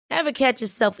Ever catch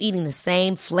yourself eating the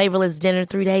same flavorless dinner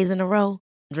 3 days in a row?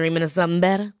 Dreaming of something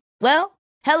better? Well,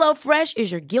 HelloFresh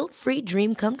is your guilt-free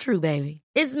dream come true, baby.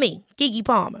 It's me, Keke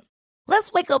Palmer.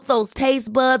 Let's wake up those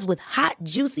taste buds with hot,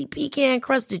 juicy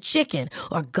pecan-crusted chicken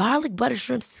or garlic butter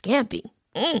shrimp scampi.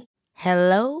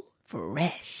 Hello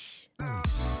Fresh.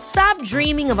 Stop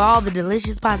dreaming of all the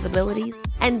delicious possibilities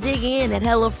and dig in at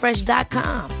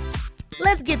HelloFresh.com.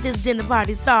 Let's get this dinner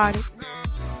party started.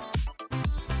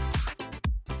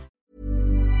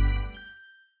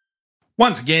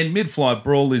 Once again, Mid-Flight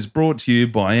Brawl is brought to you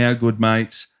by our good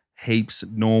mates, Heaps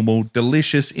Normal,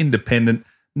 delicious, independent,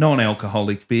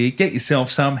 non-alcoholic beer. Get yourself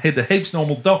some. Head to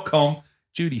heapsnormal.com,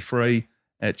 duty-free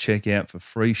at checkout for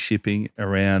free shipping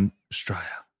around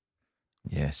Australia.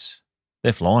 Yes.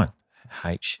 They're flying.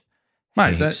 H.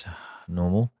 Mate, Heaps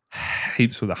Normal.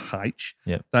 Heaps with a H.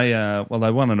 Yep. They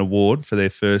won an award for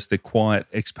their Quiet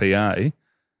XPA,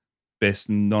 best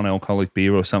non-alcoholic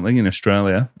beer or something in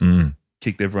Australia.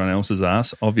 Kicked everyone else's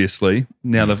ass, obviously.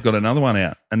 Now they've got another one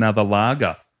out, another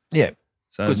lager. Yeah.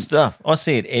 So, good stuff. I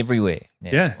see it everywhere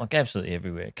now. Yeah. Like absolutely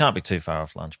everywhere. It can't be too far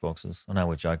off lunchboxes. I know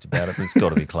we've joked about it, but it's got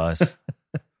to be close.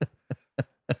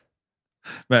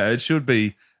 But it should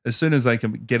be, as soon as they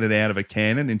can get it out of a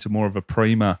can and into more of a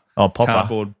Prima popper.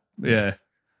 Cardboard. Yeah.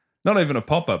 Not even a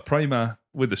popper, Prima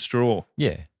with a straw.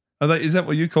 Yeah. Is that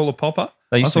what you call a popper?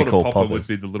 They used to be called a popper poppers. would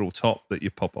be the little top that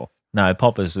you pop off. No,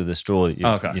 poppers with a straw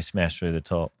that you smash through the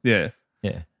top. Yeah.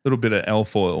 Yeah. A little bit of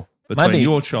alfoil between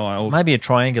your child. Maybe a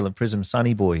triangular prism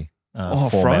Sunny Boy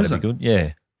format frozen. would be good.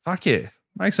 Yeah. Fuck yeah.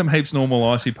 Make some Heaps Normal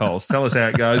icy poles. Tell us how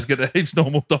it goes. Get to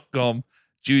heapsnormal.com,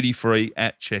 duty free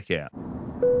at checkout.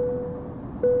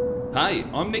 Hey,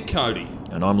 I'm Nick Cody.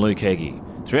 And I'm Luke Heggie.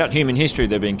 Throughout human history,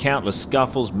 there have been countless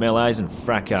scuffles, melees and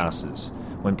fracasses.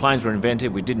 When planes were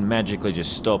invented, we didn't magically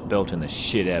just stop belting the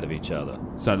shit out of each other.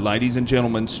 So ladies and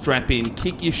gentlemen, strap in,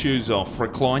 kick your shoes off,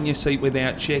 recline your seat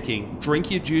without checking, drink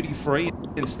your duty free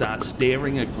and start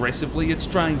staring aggressively at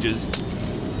strangers.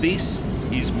 This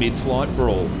is Mid-Flight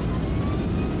Brawl.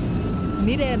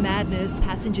 Mid-air madness,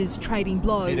 passengers trading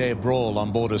blows. Mid-air brawl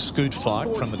on board a scoot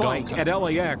flight from the Gold Coast. At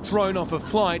LAX. Thrown off a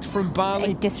flight from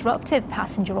Bali. A disruptive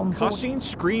passenger on board. Cussing,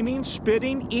 screaming,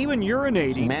 spitting, even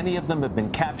urinating. Many of them have been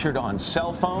captured on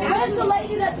cell phones. Where's the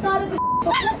lady that started the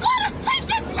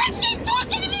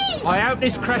I hope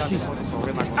this crashes.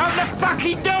 Open the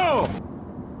fucking door!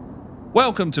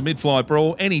 Welcome to Mid-Flight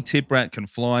Brawl. Any tip rat can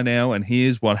fly now, and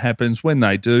here's what happens when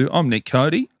they do. I'm Nick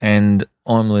Cody. And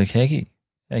I'm Luke Heggie.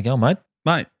 How you going, mate?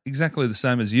 Mate, exactly the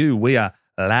same as you. We are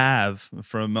live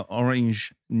from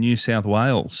Orange, New South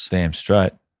Wales. Damn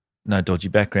straight. No dodgy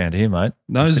background here, mate.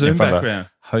 No Zoom background.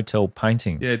 Hotel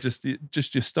painting. Yeah, just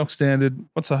your stock standard.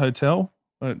 What's a hotel?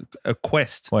 A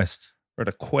Quest. We're at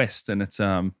a Quest, and it's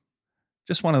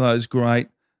just one of those great.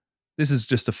 This is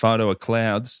just a photo of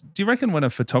clouds. Do you reckon when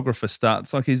a photographer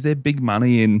starts, like, is there big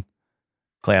money in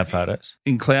cloud photos?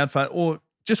 In cloud photos, or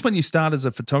just when you start as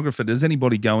a photographer, does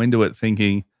anybody go into it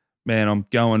thinking, man, I'm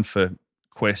going for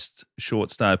Quest short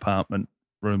stay apartment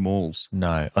room walls?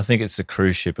 No, I think it's the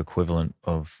cruise ship equivalent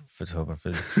of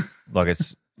photographers. Like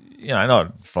it's,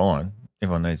 not fine.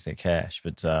 Everyone needs their cash,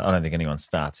 but I don't think anyone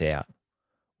starts out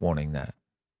wanting that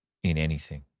in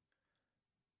anything.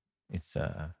 It's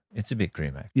a bit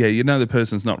grim, actually. Yeah, the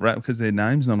person's not wrapped because their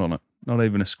name's not on it, not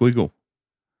even a squiggle.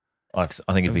 I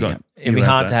think it'd be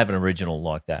hard to have an original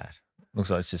like that. Looks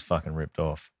like it's just fucking ripped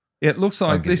off. Yeah, it looks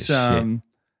like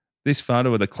this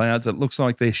photo of the clouds, it looks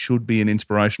like there should be an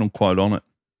inspirational quote on it.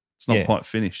 It's not quite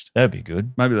finished. That'd be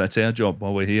good. Maybe that's our job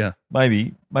while we're here.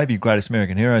 Maybe Greatest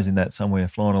American Heroes in that somewhere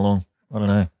flying along. I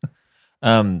don't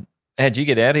know. How'd you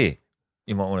get out here?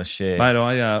 You might want to share.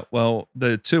 Mate,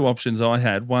 the two options I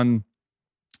had, one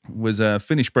was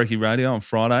finish Brekkie Radio on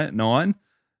Friday at 9,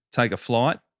 take a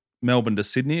flight, Melbourne to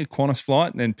Sydney, a Qantas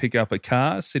flight, and then pick up a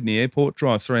car, Sydney Airport,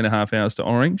 drive 3.5 hours to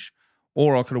Orange.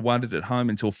 Or I could have waited at home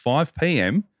until 5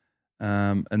 p.m.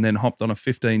 And then hopped on a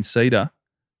 15-seater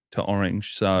to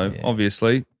Orange. So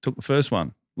obviously took the first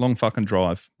one. Long fucking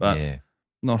drive, but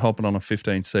not hopping on a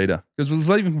 15-seater. Because I was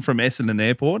leaving from Essendon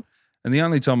Airport, and the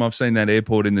only time I've seen that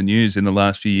airport in the news in the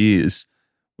last few years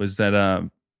was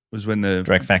when the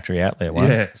Direct Factory Outlet one.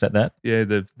 Yeah. Is that? Yeah,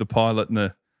 the pilot and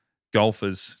the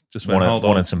golfers just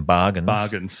wanted some bargains.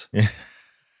 Bargains. Yeah.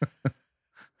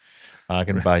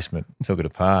 Bargain basement. Took it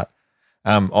apart.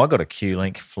 I got a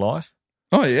Q-Link flight.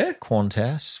 Oh, yeah?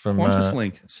 Qantas from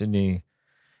Link. Sydney.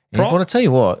 Yeah, I want to tell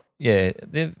you what,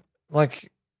 they're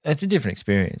like, it's a different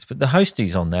experience, but the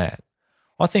hosties on that,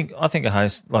 I think a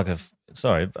host, like a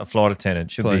flight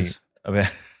attendant should be about...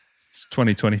 It's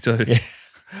 2022. Yeah.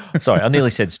 Sorry, I nearly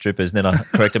said strippers, and then I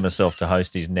corrected myself to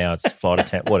hosties. Now it's flight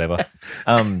attendant, whatever.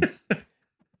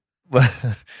 Well,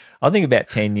 I think about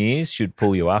 10 years should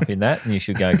pull you up in that, and you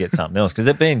should go and get something else because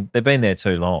they've been there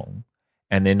too long,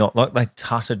 and they're not like they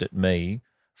tutted at me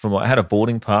from. I had a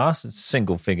boarding pass. It's a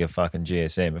single figure fucking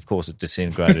GSM. Of course, it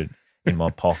disintegrated in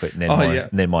my pocket, and then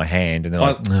and then my hand, and then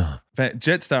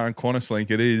Jetstar and QantasLink.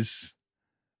 It is.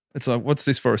 It's like, what's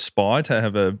this for a spy to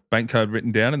have a bank code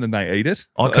written down and then they eat it?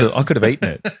 I could have eaten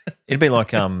it. It'd be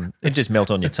like it'd just melt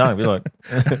on your tongue. Be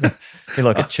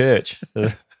like a church.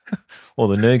 Or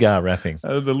the nougat wrapping.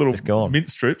 The little mint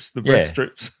strips, the breath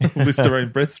strips,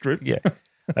 Listerine breath strip. Yeah,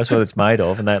 that's what it's made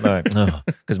of. And that,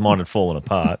 because mine had fallen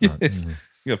apart. Yeah.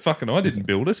 You go, fucking, I didn't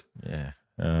build it. Yeah.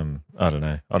 I don't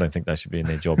know. I don't think they should be in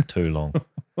their job too long.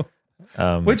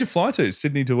 Where'd you fly to?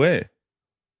 Sydney to where?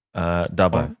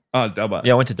 Dubbo. Oh, Dubbo.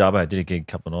 Yeah, I went to Dubbo. I did a gig a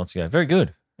couple of nights ago. Very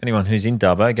good. Anyone who's in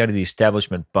Dubbo, go to the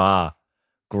Establishment Bar.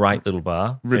 Great little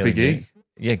bar. Ripper gig.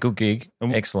 Yeah, good gig.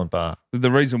 Excellent bar.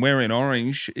 The reason we're in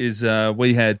Orange is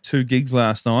we had 2 gigs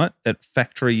last night at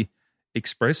Factory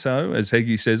Espresso, as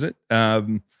Heggie says it,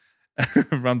 run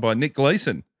by Nick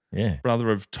Gleeson,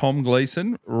 brother of Tom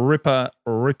Gleeson,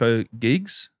 Ripper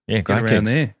gigs. Yeah, great around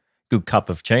gigs. there. Good cup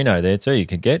of chino there too you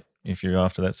could get if you're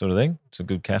after that sort of thing. It's a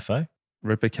good cafe.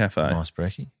 Ripper Cafe. Nice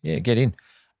brekkie. Yeah, get in.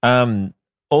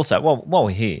 Also, while we're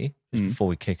here, just before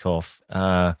we kick off,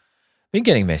 been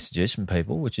getting messages from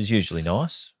people, which is usually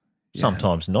nice.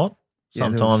 Sometimes not.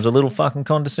 Sometimes a little fucking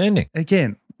condescending.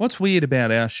 Again, what's weird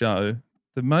about our show,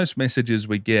 the most messages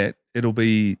we get, it'll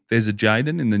be, there's a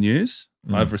Jaden in the news.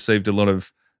 I've received a lot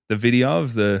of the video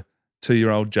of the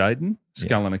 2-year-old Jaden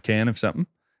sculling a can of something.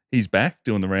 He's back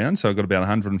doing the rounds, so I've got about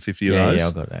 150 of those. Yeah,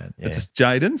 I've got that. Yeah. It's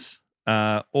Jaden's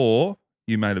or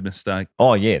you made a mistake.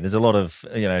 Oh, yeah. There's a lot of,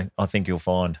 I think you'll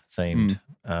find themed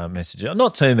messages.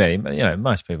 Not too many, but,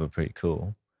 most people are pretty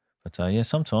cool. But,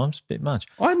 sometimes a bit much.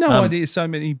 I had no idea so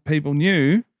many people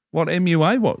knew what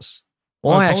MUA was.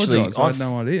 Well, I had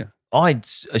no idea. I'd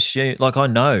assume, I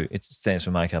know it stands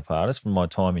for makeup artist from my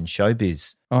time in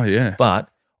showbiz. Oh, yeah. But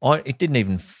it didn't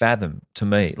even fathom to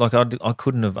me. I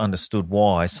couldn't have understood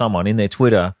why someone in their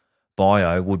Twitter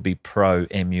bio would be pro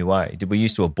MUA. Did we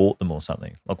used to abort them or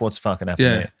something? What's fucking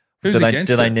happening there? Who's against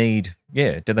do they need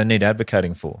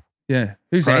advocating for? Yeah.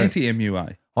 Who's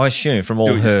anti-MUA? I assume from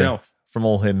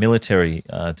all her military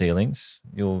dealings,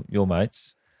 your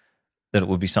mates, that it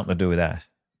would be something to do with that.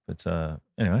 But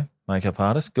anyway, makeup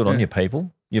artist, good on you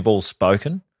people. You've all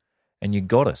spoken and you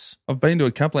got us. I've been to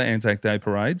a couple of Anzac Day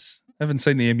parades. Haven't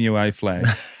seen the MUA flag.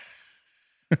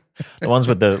 The ones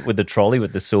with the trolley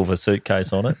with the silver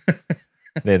suitcase on it.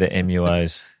 They're the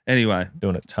MUAs. Anyway.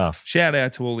 Doing it tough. Shout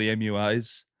out to all the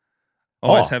MUAs. I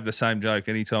always have the same joke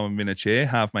anytime I'm in a chair.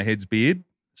 Half my head's beard,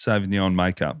 saving you on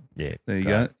makeup. Yeah. There you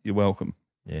go. You're welcome.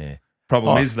 Yeah.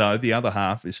 Problem is, though, the other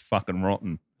half is fucking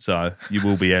rotten. So you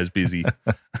will be as busy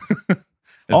as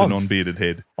a non-bearded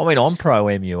head. I mean, I'm pro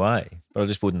MUA, but I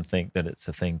just wouldn't think that it's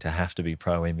a thing to have to be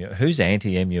pro MUA. Who's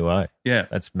anti-MUA? Yeah.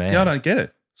 That's mad. Yeah, I don't get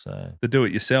it. So the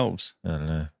do-it-yourselves. I don't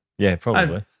know. Yeah,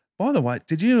 probably. By the way,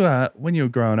 did you, when you were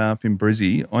growing up in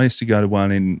Brizzy, I used to go to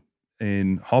one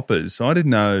in Hoppers. So I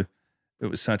didn't know it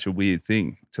was such a weird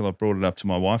thing until I brought it up to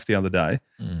my wife the other day.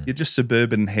 You're just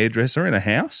suburban hairdresser in a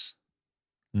house?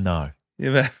 No.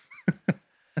 You ever?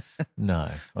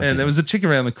 No. And there was a chick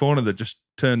around the corner that just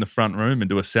turned the front room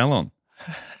into a salon.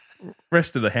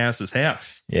 Rest of the house is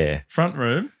house. Yeah. Front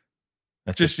room,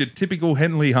 just your typical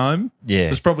Henley home. Yeah. It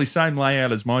was probably same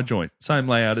layout as my joint. Same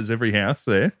layout as every house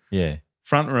there. Yeah.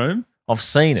 Front room. I've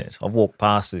seen it. I've walked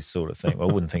past this sort of thing. I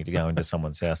wouldn't think to go into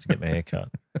someone's house to get my hair cut.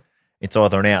 It's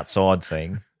either an outside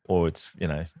thing or it's,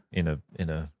 in a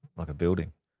like a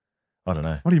building. I don't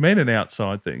know. What do you mean an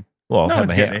outside thing? Well, no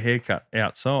one's getting a haircut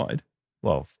outside.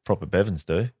 Well, proper Bevans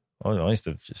do. I used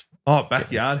to just... Oh,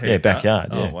 backyard haircut. Yeah, backyard,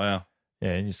 yeah. Oh, wow.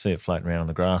 Yeah, you see it floating around on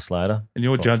the grass later. And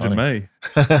you're judging me.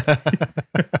 I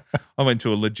went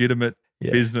to a legitimate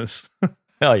business.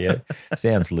 Oh, yeah.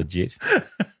 Sounds legit.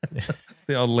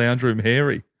 The old lounge room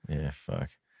hairy. Yeah, fuck.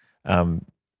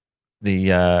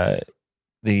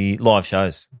 The live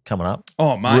shows coming up.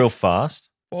 Oh, mate. Real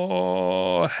fast.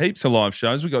 Oh, heaps of live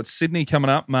shows. We've got Sydney coming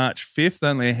up March 5th.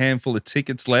 Only a handful of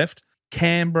tickets left.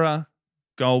 Canberra,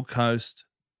 Gold Coast,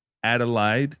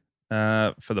 Adelaide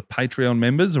for the Patreon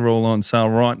members are all on sale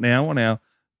right now on our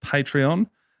Patreon.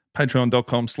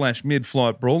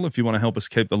 Patreon.com/midflightbrawl if you want to help us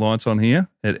keep the lights on here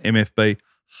at MFB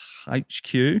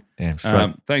HQ. Damn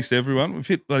straight. Thanks to everyone. We've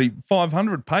hit bloody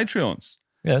 500 Patreons.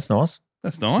 Yeah, that's nice.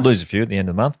 That's nice. Lose a few at the end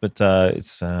of the month, but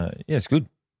it's good.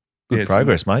 Good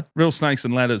progress, mate. Real snakes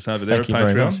and ladders over there at Thank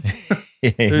you very Patreon.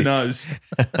 Who knows?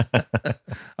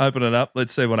 Open it up.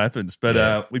 Let's see what happens.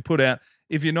 But we put out,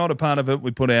 if you're not a part of it,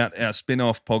 we put out our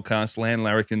spin-off podcast, Land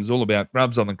Larrikins, all about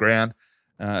grubs on the ground.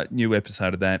 New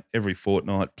episode of that every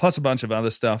fortnight, plus a bunch of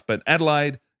other stuff. But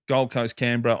Adelaide, Gold Coast,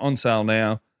 Canberra, on sale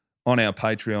now on our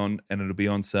Patreon, and it'll be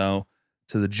on sale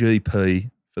to the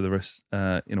GP for the rest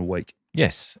in a week.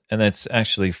 Yes, and that's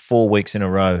actually 4 weeks in a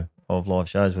row of live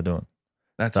shows we're doing.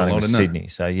 That's starting a lot, with isn't Sydney.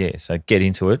 So get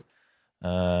into it,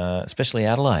 especially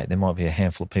Adelaide. There might be a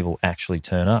handful of people actually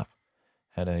turn up.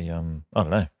 Had a, I don't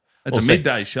know. It's a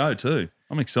midday show too.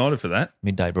 I'm excited for that.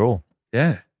 Midday brawl.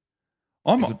 Yeah.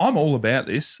 I'm all about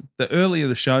this. The earlier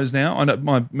the shows now, I know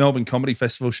my Melbourne Comedy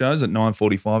Festival shows at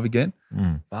 9:45 again.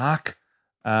 Fuck.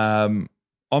 I'm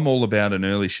all about an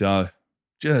early show.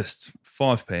 Just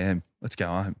 5 p.m. Let's go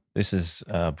home. This is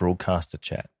broadcaster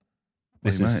chat.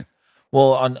 What do you mean?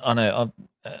 Well, I know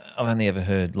I've only ever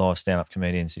heard live stand-up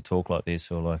comedians who talk like this,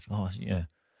 who are like, oh, yeah,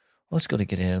 well, it's got to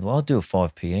get out of the way. I'll do a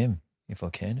 5 p.m. if I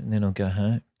can, and then I'll go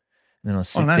home. And then I'll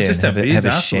sit there just and have a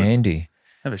afterwards. shandy.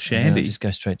 Have a And then shandy. I'll just go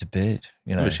straight to bed.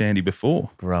 You know, Have a shandy before.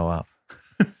 grow up.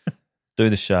 Do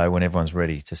the show when everyone's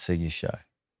ready to see your show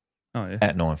Oh, yeah.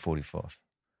 at 9:45.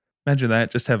 Imagine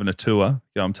that, just having a tour.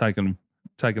 Go, I'm taking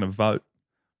a vote.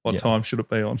 What Yeah. time should it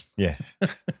be on? Yeah.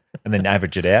 And then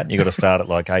average it out. You got to start at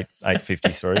like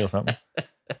 8:53 or something.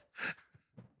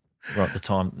 Right, the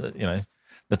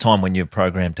time when you're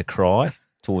programmed to cry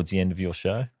towards the end of your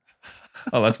show.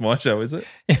 Oh, that's my show, is it?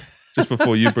 Just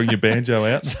before you bring your banjo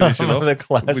out and finish it Some of off the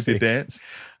with your classics.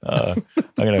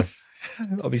 dance.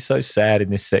 I'll be so sad in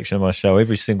this section of my show.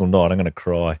 Every single night I'm going to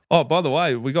cry. Oh, by the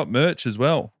way, we got merch as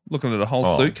well. Looking at a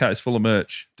whole suitcase full of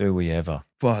merch. Do we ever?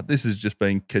 But this has just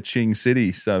been ka-ching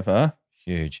city so far.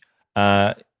 Huge.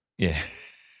 Yeah.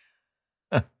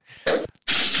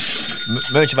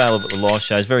 Merch available at the live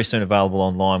shows, very soon available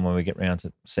online when we get round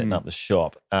to setting up the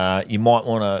shop. You might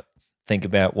want to think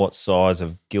about what size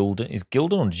of Gildan. Is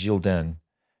Gildan or Gildan?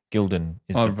 Gildan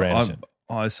is the brand.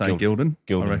 I say Gildan,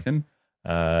 I reckon.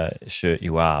 Shirt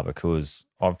you are, because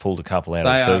I've pulled a couple out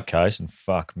of They the are. suitcase and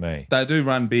fuck me. They do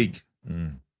run big.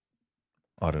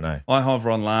 I don't know. I hover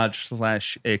on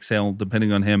large/XL,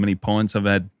 depending on how many pints I've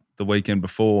had the weekend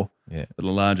before. Yeah. But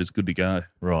the large is good to go.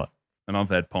 Right. And I've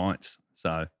had pints.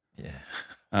 So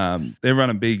Yeah. they're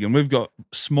running big. And we've got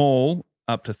small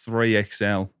up to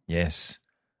 3XL. Yes.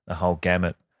 The whole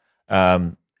gamut.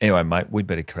 Anyway, mate, we'd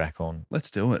better crack on. Let's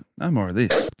do it. No more of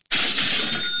this.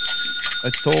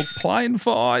 Let's talk plane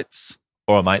fights.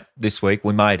 All right, mate. This week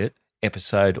we made it.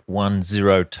 Episode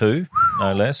 102,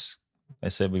 no less. They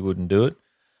said we wouldn't do it.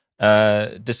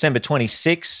 December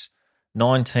 26,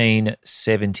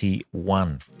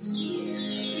 1971.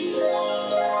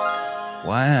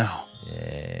 Wow.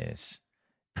 Yes.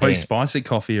 Pre-spicy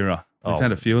coffee era. We've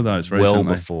had a few of those Well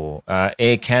recently. before.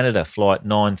 Air Canada Flight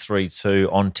 932,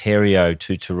 Ontario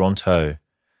to Toronto.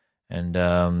 And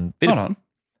Hold on.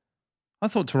 I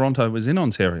thought Toronto was in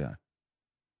Ontario.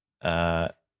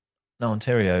 No,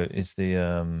 Ontario is the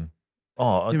You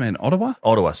mean Ottawa?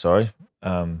 Ottawa, sorry.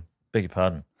 Beg your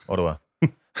pardon. Ottawa.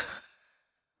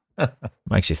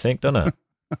 Makes you think, doesn't it?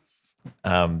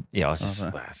 Yeah, I was just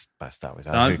start with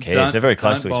that. Who cares? They're very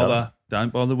close to each other.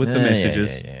 Don't bother with the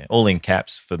messages. Yeah. All in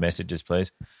caps for messages,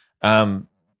 please.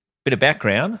 Bit of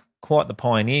background. Quite the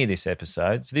pioneer this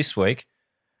episode. So this week,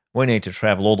 we need to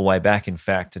travel all the way back, in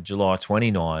fact, to July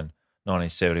 29,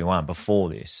 1971, before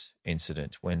this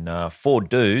incident, when 4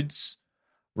 dudes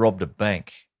robbed a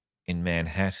bank in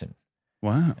Manhattan.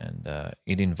 Wow. And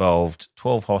it involved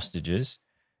 12 hostages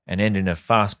and ended in a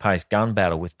fast-paced gun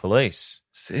battle with police.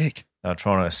 Sick. They were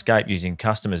trying to escape using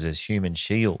customers as human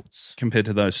shields. Compared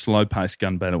to those slow-paced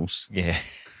gun battles. Yeah.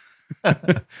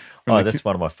 That's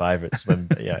one of my favourites. When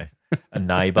a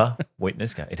neighbour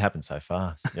witness, it happened so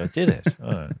fast. Did it?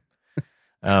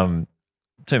 Too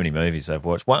many movies I've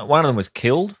watched. One of them was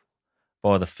killed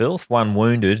by the filth, 1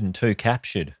 wounded and 2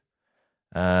 captured.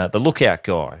 The lookout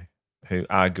guy, who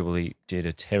arguably did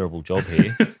a terrible job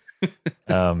here,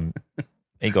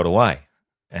 he got away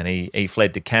and he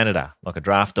fled to Canada like a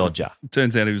draft dodger.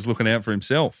 Turns out he was looking out for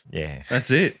himself. Yeah.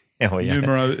 That's it. Oh, yeah.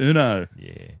 Numero uno.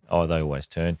 Yeah. Oh, they always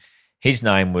turn. His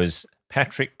name was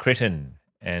Patrick Critton,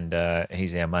 and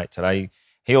he's our mate today.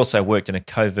 He also worked in a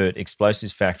covert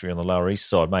explosives factory on the Lower East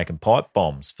Side making pipe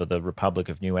bombs for the Republic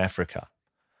of New Africa,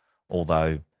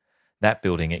 although that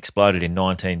building exploded in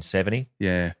 1970,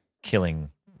 killing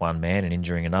 1 man and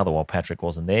injuring another while Patrick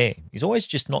wasn't there. He's always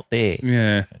just not there.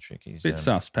 Yeah. Patrick. He's Bit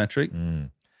sus, Patrick. 9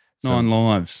 some-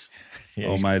 lives. Yeah,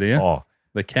 Old he's- mate here. Oh,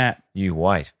 The cat. you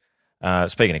wait.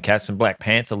 Speaking of cats, some Black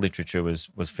Panther literature was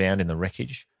found in the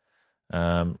wreckage.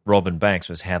 Robin Banks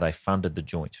was how they funded the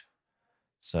joint.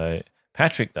 So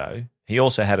Patrick, though, he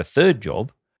also had a third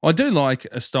job. I do like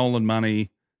a stolen money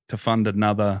to fund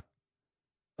another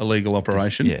illegal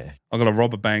operation. Yeah. I got to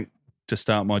rob a bank to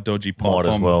start my dodgy pipe Might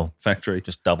as bomb well. factory.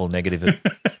 Just double negative it.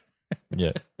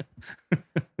 Yeah.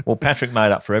 Well, Patrick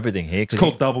made up for everything here. It's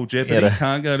called double jeopardy. Yeah,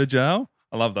 Can't go to jail.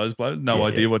 I love those blokes. No Yeah,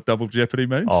 idea yeah. what double jeopardy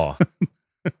means. Oh,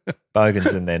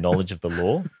 bogans and their knowledge of the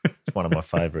law. It's one of my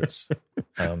favourites.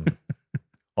 I'm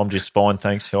just fine,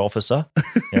 thanks, officer.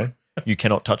 You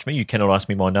cannot touch me. You cannot ask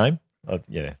me my name.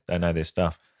 They know their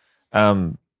stuff.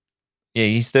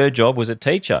 His third job was a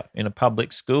teacher in a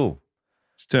public school.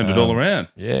 It's turned it all around.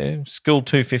 Yeah, School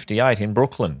 258 in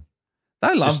Brooklyn.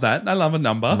 They love that. They love a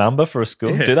number. Number for a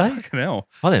school, Yeah, do they? fucking hell.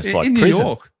 Oh, that's like in prison. New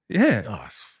York. Yeah. Oh,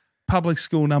 Public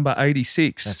school number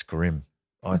 86. that's grim.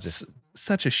 That's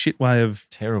such a shit way of,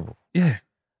 Terrible. yeah.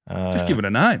 Just give it a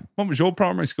name. What was your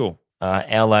primary school?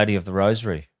 Our Lady of the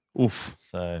Rosary. Oof.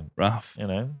 So, Rough.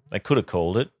 they could have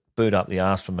called it Boot Up the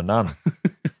Arse from a Nun.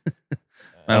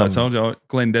 Man, I told you,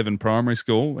 Glen Devon Primary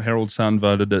School, Herald Sun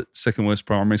voted it second worst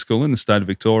primary school in the state of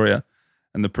Victoria,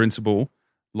 and the principal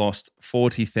lost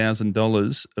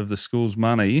 $40,000 of the school's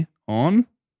money on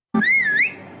Nice.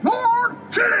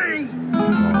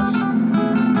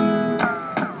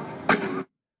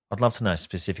 I'd love to know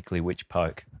specifically which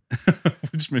poke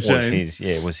which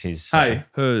machine. was his. Hey,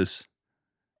 hers.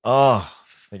 Oh,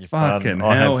 beg your Fucking pardon.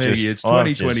 I hell, have Higgy, it's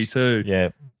 2022. Yeah,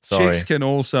 sorry. Chicks can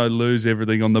also lose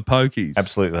everything on the pokies.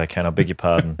 Absolutely, they can. I beg your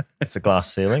pardon. It's a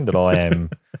glass ceiling that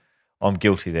I'm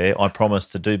guilty there. I promise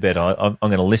to do better. I'm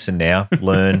going to listen now,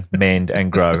 learn, mend,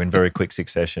 and grow in very quick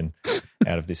succession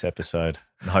out of this episode.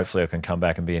 And hopefully I can come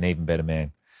back and be an even better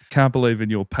man. Can't believe in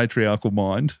your patriarchal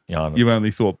mind, Yeah, you only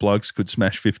thought blokes could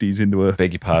smash 50s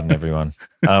beg your pardon, everyone.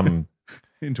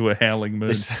 into a howling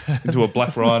moon, into a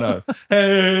black rhino.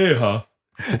 Hey, huh.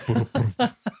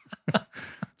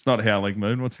 It's not Howling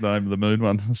Moon. What's the name of the moon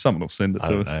one? Someone will send it I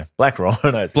to don't us. know. Black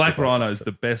Rhino's. Black Rhino's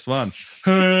the best one.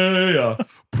 Hey,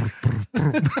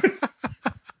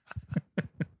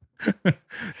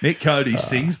 Nick Cody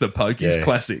sings the Pokies yeah.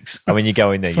 classics. I mean, you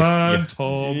go in there.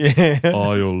 Phantom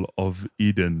Isle of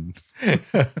Eden.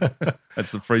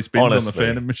 That's the free spins on the Honestly.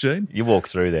 Phantom machine. You walk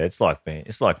through there. It's like being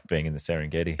in the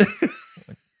Serengeti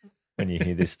when you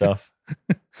hear this stuff.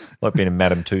 Like being in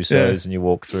Madame Tussauds and you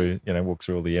walk through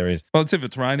all the areas. Well, it's if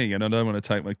it's raining and I don't want to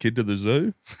take my kid to the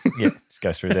zoo. Yeah, just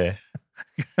go through there.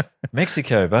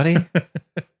 Mexico, buddy.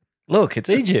 Look, it's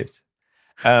Egypt.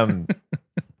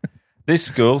 This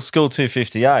school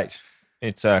 258,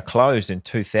 it's closed in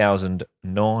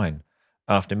 2009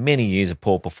 after many years of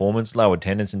poor performance, low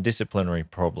attendance, and disciplinary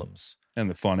problems. And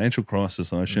the financial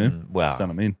crisis, I assume. Well, Done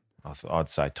them in. I'd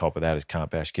say top of that is can't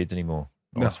bash kids anymore.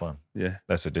 Nice one. Yeah,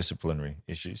 That's the disciplinary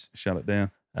issues. shut it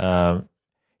down.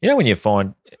 When you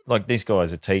find, like this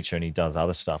guy's a teacher and he does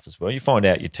other stuff as well, you find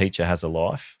out your teacher has a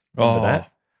life. Remember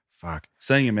that? Fuck.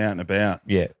 Seeing him out and about.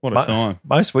 Yeah. What a time.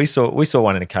 We saw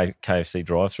one in a KFC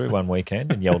drive-through one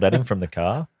weekend and yelled at him from the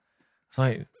car. It's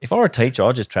like, if I were a teacher,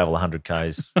 I'd just travel 100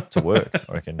 Ks to work,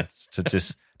 I reckon,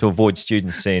 to avoid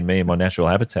students seeing me in my natural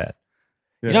habitat.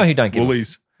 Yeah. You know who don't give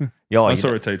Woolies. Yeah, I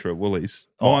saw a teacher at Woolies.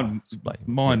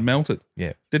 Mine melted.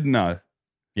 Yeah. Didn't know.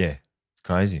 Yeah, it's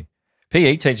crazy.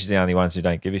 PE teachers are the only ones who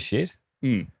don't give a shit.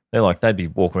 Mm. They'd be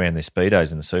walking around their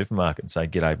Speedos in the supermarket and say,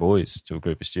 "G'day, boys," to a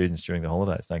group of students during the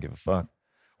holidays. Don't give a fuck.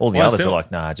 All the others are like,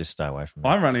 nah, just stay away from me.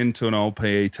 I run into an old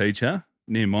PE teacher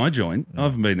near my joint. I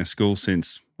haven't been to school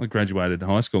since I graduated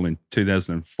high school in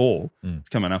 2004. It's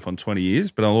coming up on 20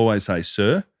 years, but I'll always say,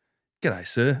 "Sir." "G'day,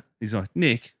 sir." He's like,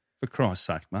 "Nick, for Christ's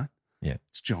sake, mate." Yeah.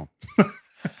 "It's John."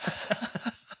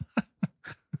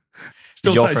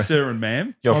 Still say sir and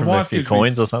ma'am. You My offer him a wife few gives me-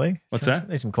 coins or something? What's that?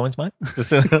 Need some coins, mate?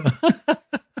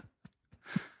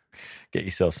 Get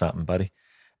yourself something, buddy.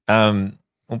 Well,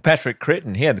 Patrick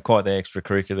Critton, he had quite the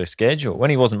extracurricular schedule. When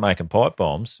he wasn't making pipe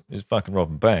bombs, he was fucking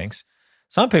robbing banks.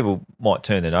 Some people might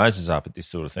turn their noses up at this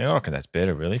sort of thing. I reckon that's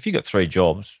better, really. If you've got 3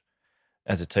 jobs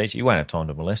as a teacher, you won't have time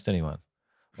to molest anyone.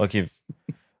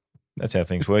 That's how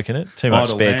things work, innit? Too much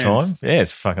Idle spare hands. time. Yeah,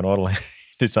 it's fucking idle.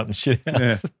 Do something shit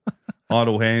else. Yeah.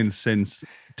 Idle hands sends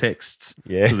texts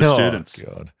Yeah. to the students.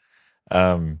 Oh,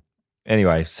 God.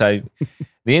 Anyway, so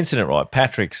the incident, right?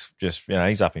 Patrick's just,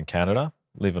 he's up in Canada,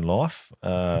 living life,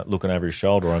 looking over his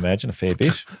shoulder, I imagine, a fair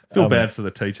bit. Feel bad for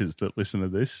the teachers that listen to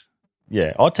this.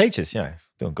 Yeah. Our teachers,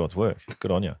 doing God's work.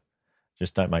 Good on you.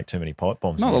 Just don't make too many pipe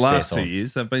bombs. Not in the your last spare 2 time.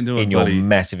 years. They've been doing In your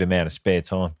massive amount of spare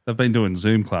time. They've been doing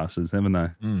Zoom classes, haven't they?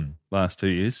 Last 2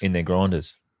 years. In their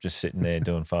grinders, just sitting there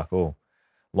doing fuck all.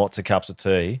 Lots of cups of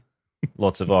tea.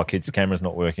 Lots of, kids' camera's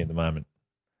not working at the moment.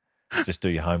 Just do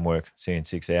your homework. See you in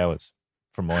 6 hours,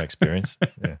 from my experience.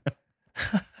 Yeah.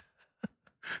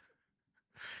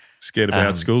 Scared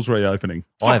about schools reopening.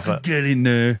 Get in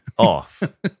there. I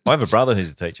have a brother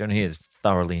who's a teacher, and he has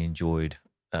thoroughly enjoyed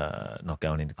not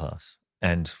going into class,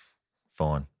 and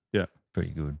fine. Yeah.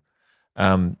 Pretty good.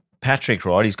 Patrick,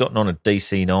 right, he's gotten on a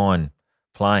DC-9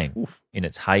 plane in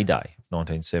its heyday of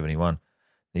 1971,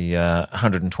 the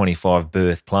 125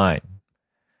 berth plane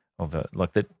of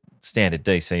like the standard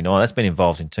DC-9. That's been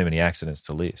involved in too many accidents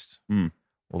to list.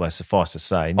 Although suffice to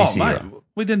say, in this era, mate,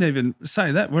 we didn't even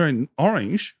say that. We're in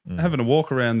Orange, having a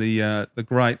walk around the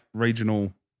great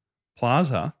regional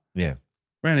plaza. Yeah.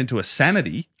 Ran into a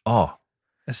Sanity. Oh.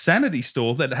 A Sanity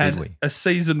store that had a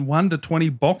season 1 to 20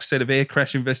 box set of air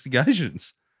crash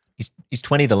investigations. Is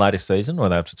 20 the latest season, or are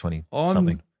they up to 20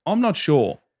 something? I'm not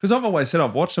sure. Because I've always said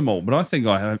I've watched them all, but I think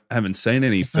I haven't seen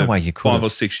any for no way you 5 or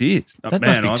 6 years. That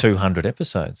must be 200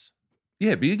 episodes.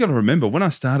 Yeah, but you got to remember, when I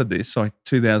started this, like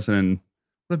 2000,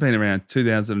 would have been around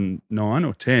 2009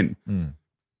 or 10.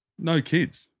 No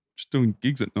kids, just doing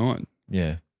gigs at night.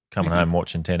 Yeah, coming home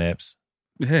watching 10 eps.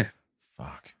 Yeah,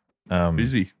 fuck,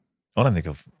 busy. I don't think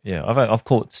I've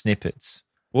caught snippets.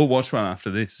 We'll watch one after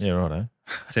this. Yeah, righto.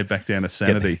 Let's head back down to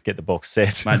Sanity. Get the box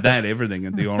set. Mate, they had everything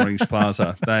at the Orange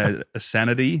Plaza. They had a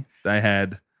Sanity. They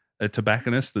had a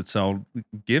tobacconist that sold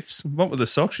gifts. What were the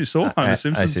socks you saw? Homer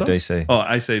Simpson AC/DC. socks? Oh,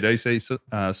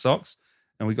 AC/DC socks.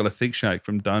 And we got a thick shake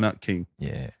from Donut King.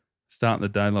 Yeah. Starting the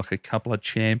day like a couple of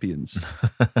champions.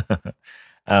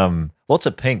 Lots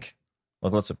of pink.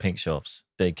 Like lots of pink shops.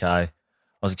 DK. I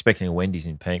was expecting a Wendy's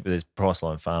in pink, but there's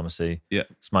Priceline Pharmacy. Yeah.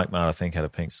 Smoke Mart, I think, had a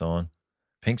pink sign.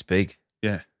 Pink's big.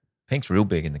 Yeah. Pink's real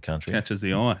big in the country. Catches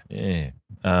the eye. Yeah.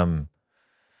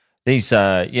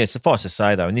 Suffice to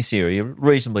say, though, in this area,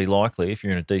 reasonably likely, if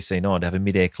you're in a DC-9, to have a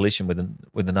mid-air collision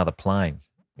with another plane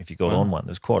if you got on one.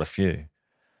 There's quite a few.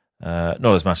 Not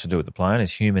as much to do with the plane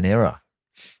as human error.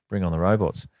 Bring on the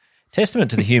robots. Testament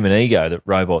to the human ego that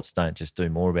robots don't just do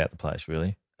more about the place,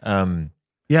 really.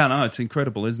 Yeah, no, it's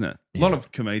incredible, isn't it? A lot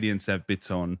of comedians have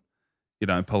bits on,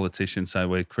 politicians say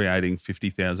we're creating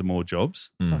 50,000 more jobs.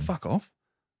 So fuck off.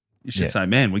 You should say,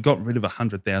 man, we got rid of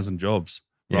 100,000 jobs.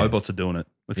 Robots are doing it.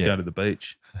 Let's go to the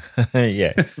beach.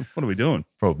 Yeah. What are we doing?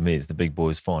 Problem is the big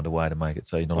boys find a way to make it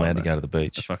so you're not allowed to go to the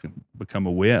beach. They fucking become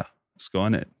aware.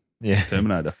 Skynet. Yeah.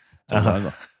 Terminator. It's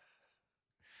all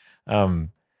over.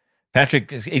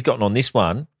 Patrick, he's gotten on this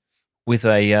one with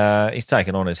he's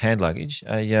taken on his hand luggage,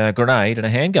 a grenade and a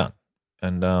handgun.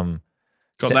 And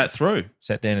got that through.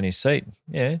 Sat down in his seat.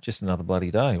 Yeah, just another bloody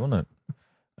day, wasn't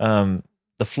it?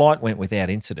 The flight went without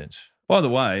incident. By the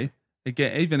way,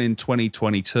 even in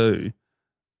 2022,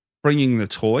 bringing the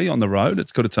toy on the road,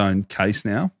 it's got its own case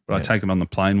now, but I take it on the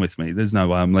plane with me. There's no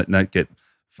way I'm letting that get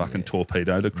fucking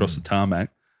torpedoed across the tarmac.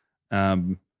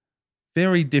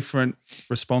 Very different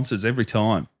responses every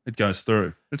time it goes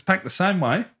through. It's packed the same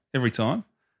way every time,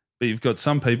 but you've got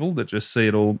some people that just see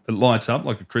it all, it lights up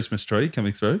like a Christmas tree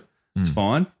coming through. It's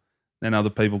fine. Then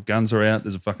other people, guns are out.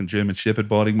 There's a fucking German Shepherd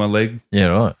biting my leg. Yeah,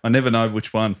 right. I never know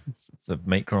which one. It's a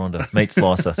meat grinder, meat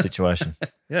slicer situation.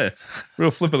 Yeah,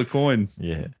 real flip of the coin.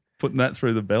 Yeah. Putting that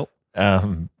through the belt.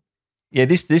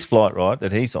 This flight, right,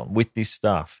 that he's on with this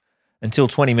stuff, until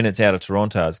 20 minutes out of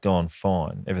Toronto, it's gone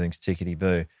fine. Everything's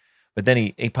tickety-boo. But then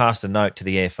he passed a note to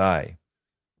the FA,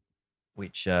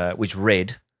 which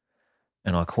read,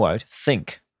 and I quote,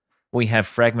 "Think. We have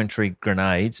fragmentary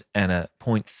grenades and a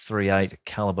 .38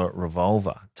 caliber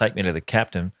revolver. Take me to the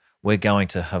captain. We're going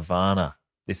to Havana.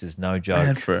 This is no joke."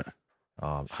 Bad for it.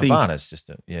 Havana's just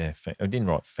I didn't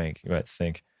write think. You wrote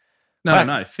think.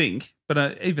 No, think.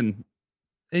 But even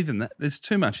that, there's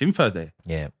too much info there.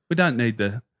 Yeah. We don't need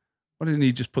why didn't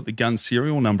you just put the gun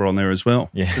serial number on there as well?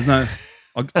 Yeah. There's no,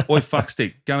 oi, fuck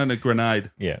stick, gun and a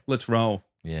grenade. Yeah. Let's roll.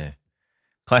 Yeah.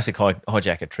 Classic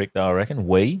hijacker trick, though, I reckon.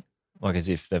 Like as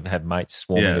if they've had mates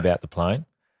swarming about the plane.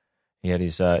 He had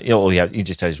his, he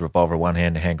just had his revolver in one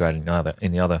hand, a hand grenade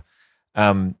in the other.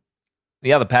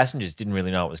 The other passengers didn't really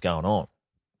know what was going on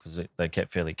because they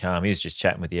kept fairly calm. He was just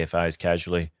chatting with the FAs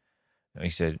casually. He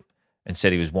said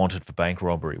he was wanted for bank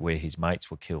robbery where his mates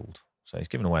were killed. So he's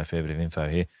giving away a fair bit of info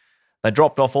here. They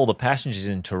dropped off all the passengers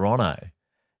in Toronto,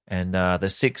 and the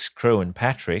 6 crew and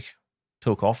Patrick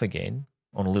took off again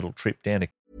on a little trip down to.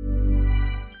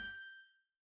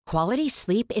 Quality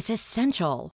sleep is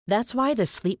essential. That's why the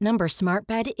Sleep Number Smart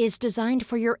Bed is designed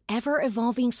for your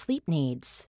ever-evolving sleep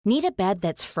needs. Need a bed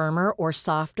that's firmer or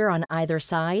softer on either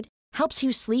side? Helps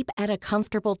you sleep at a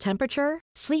comfortable temperature?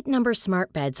 Sleep Number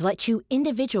Smart Beds let you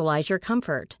individualize your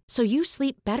comfort so you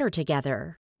sleep better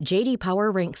together. JD Power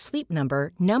ranks Sleep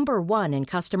Number number 1 in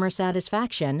customer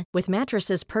satisfaction with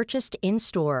mattresses purchased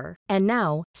in-store. And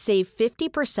now, save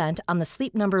 50% on the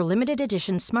Sleep Number Limited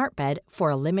Edition Smart Bed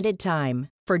for a limited time.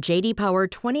 For JD Power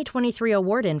 2023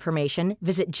 award information,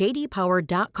 visit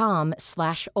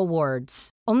jdpower.com/awards.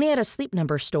 Only at a Sleep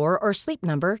Number store or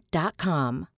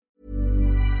sleepnumber.com.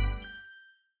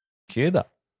 Cuba.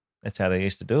 That's how they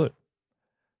used to do it.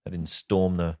 They didn't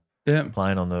storm the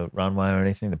plane on the runway or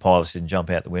anything. The pilots didn't jump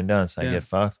out the window and say, get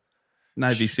fucked.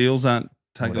 Navy SEALs aren't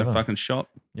taking a fucking shot.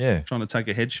 Yeah. Trying to take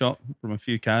a headshot from a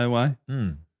few K away.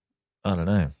 I don't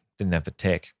know. Didn't have the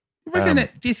tech. Do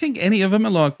you think any of them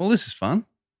are like, well, this is fun?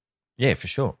 Yeah, for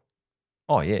sure.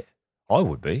 Oh, yeah. I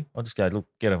would be. I'd just go, look,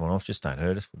 get everyone off. Just don't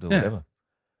hurt us. We'll do whatever.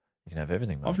 You can have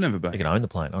everything, mate. I've never been. You can own the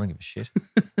plane. I don't give a shit.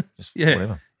 Just Yeah.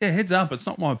 whatever. Yeah, heads up. It's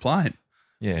not my plane.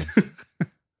 Yeah.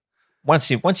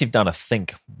 Once you've done a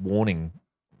think warning,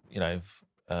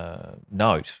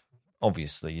 note,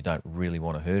 obviously you don't really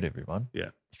want to hurt everyone. Yeah.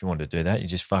 If you want to do that, you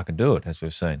just fucking do it, as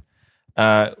we've seen.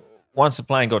 Once the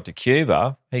plane got to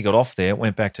Cuba, he got off there,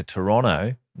 went back to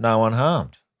Toronto, no one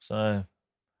harmed. So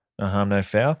no harm, no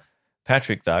foul.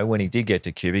 Patrick, though, when he did get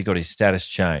to Cuba, he got his status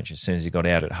changed as soon as he got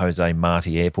out at Jose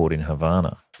Marti Airport in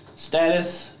Havana.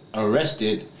 Status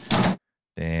arrested.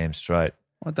 Damn straight.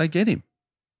 Why'd they get him?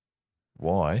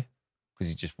 Why? Because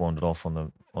he just wandered off on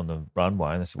the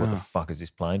runway, and they said, "What the fuck is this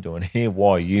plane doing here?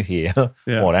 Why are you here?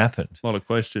 Yeah. What happened?" A lot of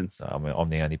questions. So, I mean, I'm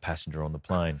the only passenger on the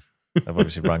plane. They've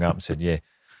obviously rung up and said, "Yeah."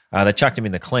 They chucked him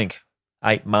in the clink.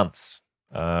 8 months.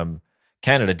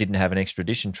 Canada didn't have an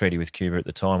extradition treaty with Cuba at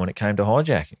the time when it came to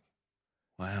hijacking.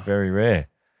 Wow. Very rare.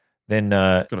 Then,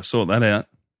 got to sort that out.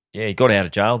 Yeah, he got out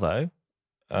of jail though,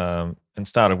 and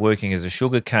started working as a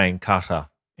sugarcane cutter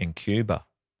in Cuba.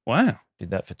 Wow. Did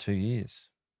that for 2 years.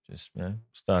 Just,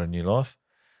 started a new life.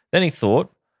 Then he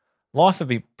thought life would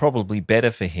be probably better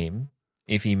for him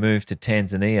if he moved to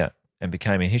Tanzania and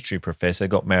became a history professor,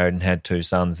 got married and had 2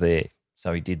 sons there.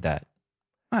 So he did that.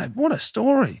 Mate, what a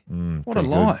story. What a pretty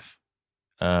life.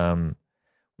 good.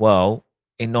 Well,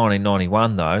 in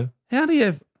 1991 though, How do you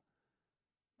have...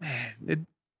 Man,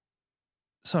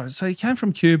 so you came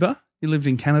from Cuba. You lived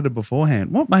in Canada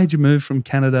beforehand. What made you move from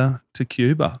Canada to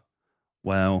Cuba?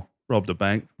 Well, robbed a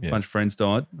bank. A bunch of friends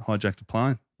died. Hijacked a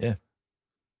plane. Yeah.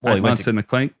 Well, 8 months in the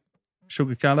clink.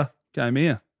 Sugar cutter. Came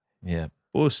here. Yeah.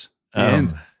 Bus. The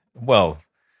end. Well,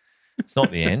 it's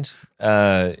not the end.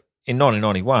 In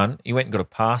 1991, he went and got a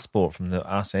passport from the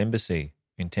US Embassy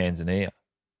in Tanzania,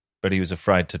 but he was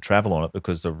afraid to travel on it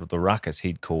because of the ruckus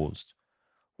he'd caused.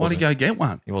 Why'd he go get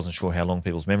one? He wasn't sure how long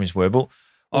people's memories were. But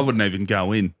I wouldn't even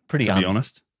go in, to be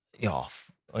honest. Yeah, I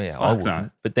Fuck wouldn't. no.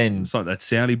 But then It's like that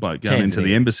Saudi bloke going into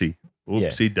the Tanzania. embassy.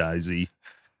 Oopsie daisy.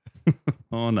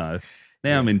 Oh, no.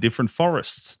 Now I'm in different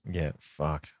forests. Yeah,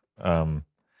 fuck. I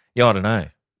don't know.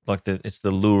 Like it's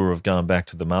the lure of going back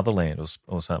to the motherland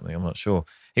or something. I'm not sure.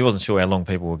 He wasn't sure how long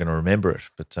people were going to remember it,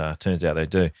 but turns out they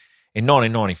do. In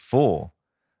 1994,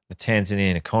 the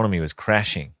Tanzanian economy was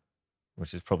crashing,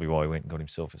 which is probably why he went and got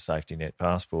himself a safety net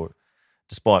passport,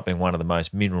 despite being one of the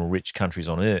most mineral-rich countries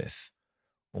on earth,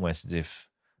 almost as if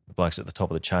the blokes at the top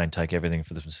of the chain take everything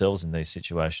for themselves in these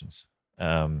situations.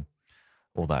 Although,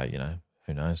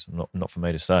 who knows? Not for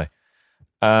me to say.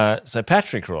 So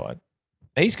Patrick, right,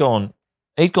 he's gone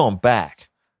back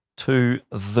to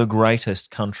the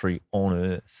greatest country on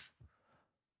earth.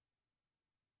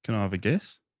 Can I have a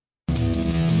guess?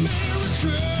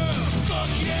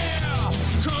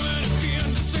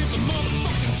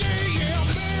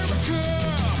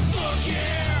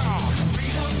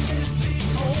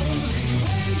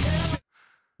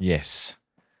 Yes.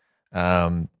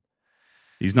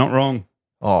 He's not wrong.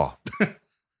 Oh.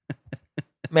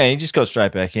 Man, he just got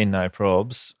straight back in, no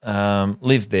probs.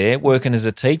 Lived there, working as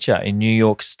a teacher in New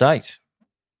York State.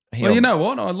 Well, you know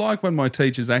what? I like when my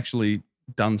teacher's actually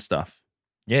done stuff.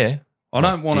 Yeah. I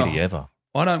don't want Did he ever?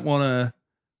 I don't want a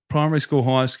primary school,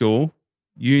 high school,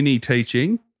 uni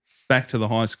teaching back to the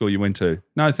high school you went to.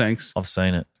 No, thanks. I've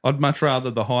seen it. I'd much rather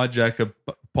the hijacker,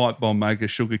 pipe bomb maker,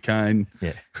 sugarcane,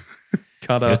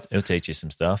 cutter. He'll teach you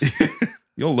some stuff.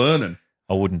 You're learning.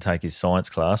 I wouldn't take his science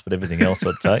class, but everything else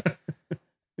I'd take.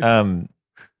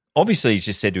 Obviously, he's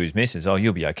just said to his missus, "Oh,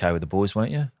 you'll be okay with the boys,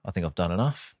 won't you? I think I've done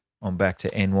enough. I'm back to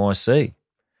NYC.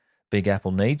 Big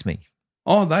Apple needs me."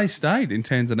 Oh, they stayed in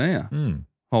Tanzania.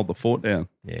 Hold the fort down.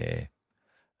 Yeah.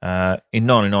 In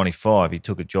 1995, he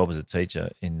took a job as a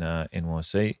teacher in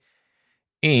NYC.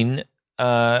 In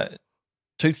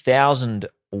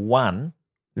 2001,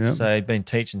 so he'd been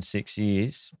teaching 6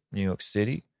 years, New York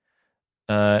City.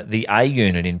 The A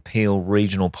unit in Peel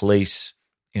Regional Police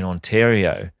in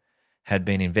Ontario had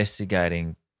been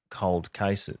investigating cold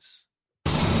cases?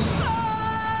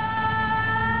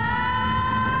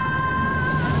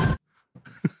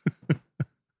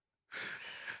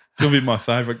 It'll be my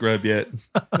favourite grab yet.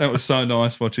 That was so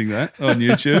nice watching that on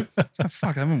YouTube. Oh,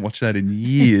 fuck, I haven't watched that in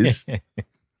years.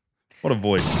 What a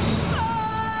voice.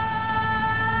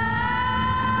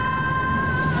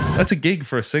 That's a gig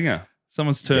for a singer.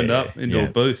 Someone's turned up into a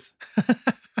booth.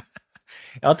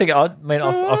 I found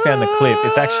the clip.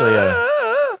 It's actually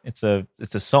it's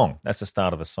a song. That's the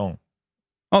start of a song.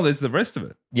 Oh, there's the rest of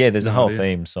it. Yeah, there's a whole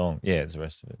theme song. Yeah, there's the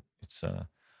rest of it. It's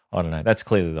I don't know. That's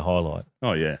clearly the highlight.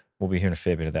 Oh yeah. We'll be hearing a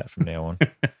fair bit of that from now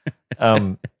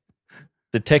on.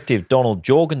 Detective Donald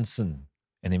Jorgensen,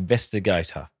 an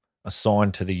investigator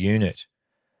assigned to the unit,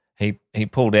 he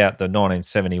pulled out the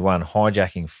 1971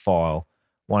 hijacking file,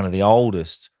 one of the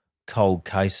oldest cold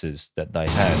cases that they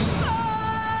had.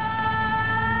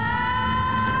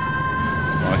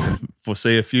 I can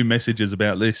foresee a few messages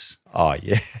about this. Oh,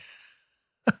 yeah.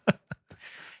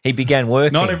 He began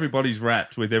working. Not everybody's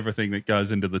wrapped with everything that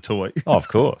goes into the toy. Oh, of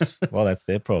course. Well, that's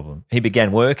their problem. He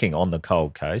began working on the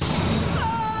cold case.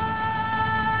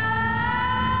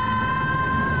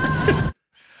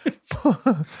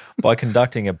 By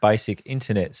conducting a basic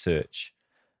internet search.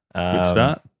 Good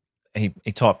start. He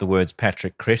typed the words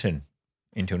Patrick Critton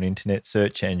into an internet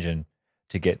search engine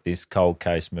to get this cold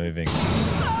case moving.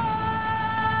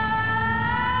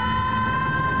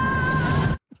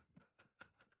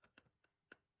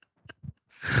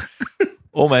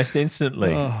 Almost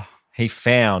instantly, he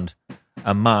found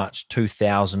a March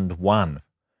 2001,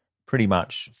 pretty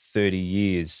much 30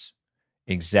 years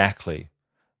exactly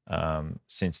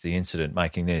since the incident,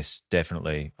 making this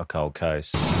definitely a cold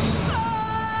case.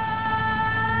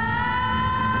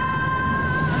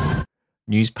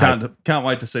 Newspaper. Can't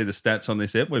wait to see the stats on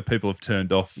this app where people have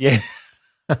turned off. Yeah.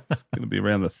 It's going to be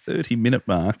around the 30-minute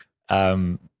mark.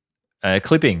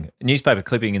 Newspaper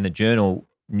clipping in the Journal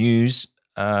News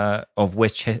of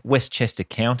Westchester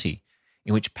County,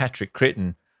 in which Patrick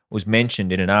Critton was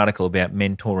mentioned in an article about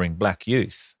mentoring black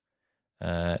youth.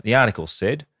 The article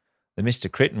said that Mr.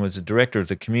 Critton was the director of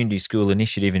the community school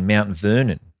initiative in Mount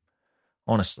Vernon.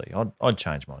 Honestly, I'd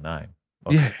change my name.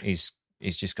 Yeah.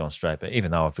 He's just gone straight, but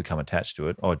even though I've become attached to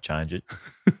it, I'd change it.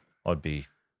 I'd be...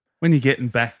 When you're getting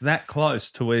back that close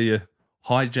to where you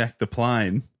hijacked the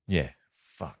plane. Yeah.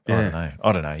 Fuck. Yeah.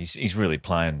 I don't know. He's really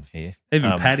playing here.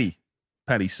 Even Paddy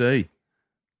C.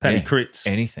 Paddy Crits.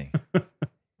 Anything.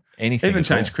 Anything. Even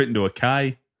changed Critton to a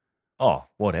K. Oh,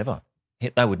 whatever.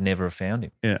 They would never have found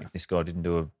him if this guy didn't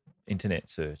do an internet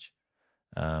search.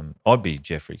 I'd be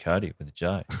Jeffrey Cody with a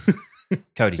J.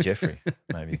 Cody Jeffrey,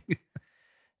 maybe.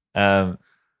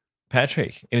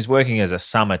 Patrick, he was working as a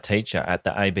summer teacher at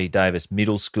the A.B. Davis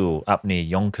Middle School up near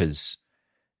Yonkers,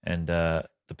 and the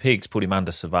pigs put him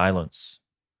under surveillance.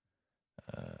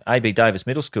 A.B. Davis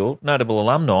Middle School, notable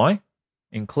alumni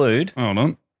include... Hold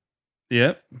on.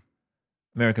 Yep.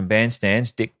 American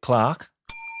Bandstand's Dick Clark.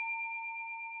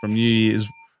 From New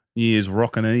Year's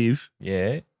Rockin' Eve.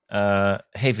 Yeah.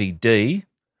 Heavy D,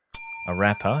 a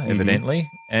rapper, evidently,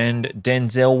 and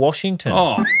Denzel Washington.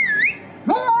 Oh,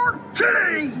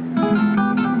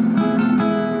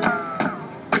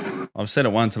 I've said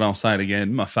it once and I'll say it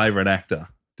again. My favourite actor,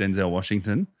 Denzel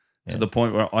Washington, to the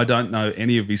point where I don't know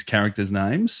any of his characters'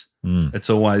 names. It's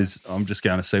always, I'm just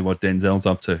going to see what Denzel's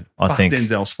up to. I think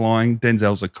Denzel's flying.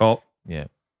 Denzel's a cop. Yeah.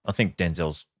 I think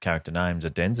Denzel's character names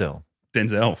are Denzel.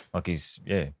 Denzel. Like he's,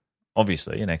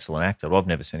 obviously an excellent actor. But I've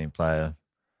never seen him play a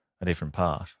different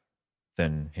part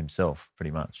than himself,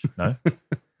 pretty much. No?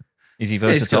 Is he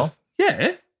versatile?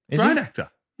 Yeah. Is Great he?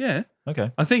 actor. Yeah.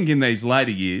 Okay. I think in these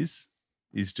later years,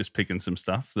 he's just picking some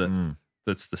stuff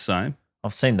that's the same.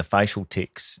 I've seen the facial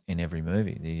tics in every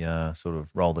movie. The sort of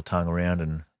roll the tongue around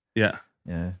and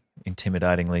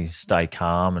intimidatingly stay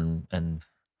calm and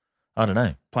I don't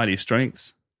know. Play to your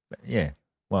strengths. Yeah.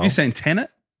 Well, have you seen Tenet?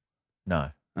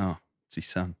 No. Oh, it's his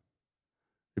son.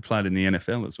 He played in the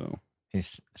NFL as well.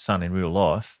 His son in real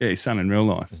life? Yeah, his son in real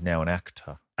life. Is now an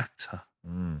actor.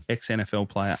 Ex-NFL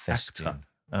player, Thespian. actor.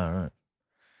 All right.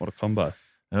 What a combo.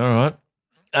 All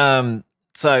right.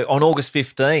 So on August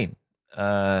 15,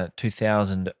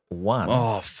 2001.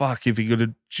 Oh, fuck, if he could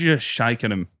have just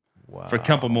shaken him for a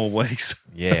couple more weeks.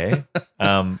 Yeah.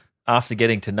 After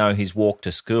getting to know his walk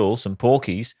to school, some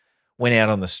porkies went out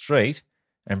on the street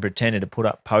and pretended to put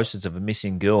up posters of a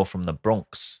missing girl from the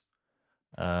Bronx.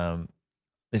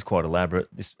 This is quite elaborate.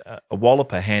 A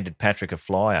walloper handed Patrick a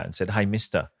flyer and said, "Hey,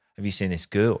 mister, have you seen this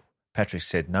girl?" Patrick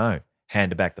said no,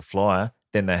 handed back the flyer.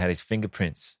 Then they had his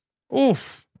fingerprints.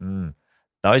 Oof.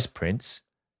 Those prints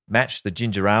matched the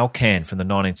ginger ale can from the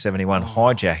 1971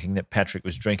 hijacking that Patrick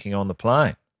was drinking on the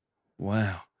plane.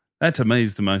 Wow. That to me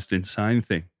is the most insane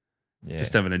thing. Yeah.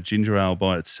 Just having a ginger ale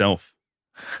by itself.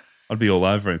 I'd be all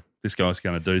over him. This guy's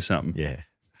going to do something. Yeah.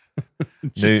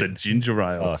 Just a ginger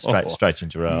ale. Oh, straight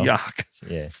ginger ale. Yuck.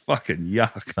 Yeah. Fucking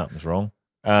yuck. Something's wrong.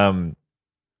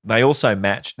 They also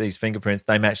matched these fingerprints.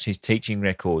 They matched his teaching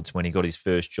records when he got his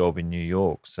first job in New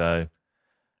York. So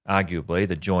arguably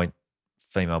the joint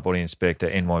female body inspector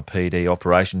NYPD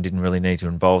operation didn't really need to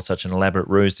involve such an elaborate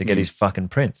ruse to get his fucking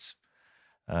prints.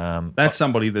 That's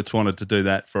somebody that's wanted to do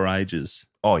that for ages.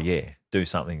 Oh, yeah. Do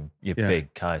something. You Yeah.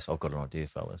 big case. I've got an idea,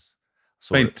 fellas.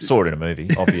 Saw it in a movie,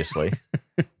 obviously,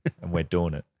 and we're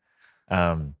doing it.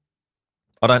 I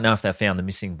don't know if they found the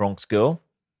missing Bronx girl.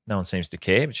 No one seems to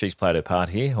care, but she's played her part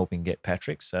here, helping get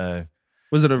Patrick. So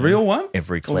Was it a real one?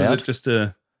 every Or cloud. was it just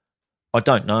a I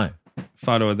don't know.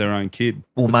 photo of their own kid?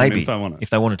 Well, Put some maybe info on it? if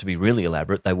they wanted to be really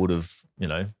elaborate, they would have,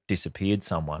 disappeared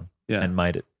someone Yeah. and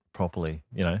made it properly,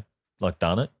 like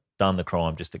done the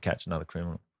crime just to catch another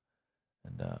criminal.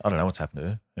 And I don't know what's happened to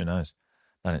her. Who knows?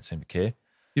 They don't seem to care.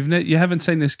 You haven't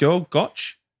seen this girl,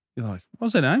 Gotch? You're like,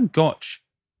 what's her name? Gotch.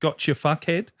 Gotch, you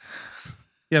fuckhead.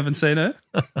 You haven't seen her?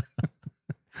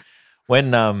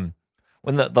 When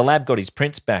the lab got his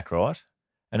prints back, right,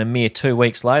 and a mere 2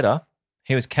 weeks later,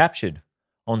 he was captured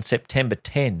on September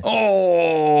 10,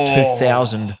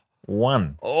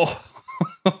 2001. Oh.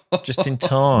 Just in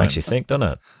time. Makes you think, doesn't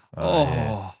it? Oh.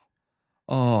 Yeah.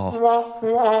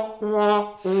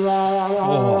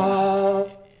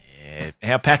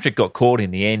 How Patrick got caught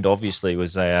in the end, obviously,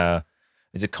 was a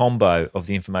combo of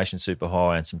the information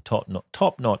superhighway and some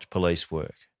top-notch police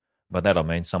work. By that I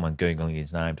mean someone Googling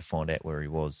his name to find out where he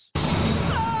was.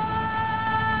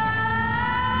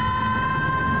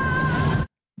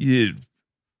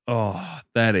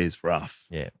 That is rough.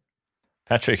 Yeah.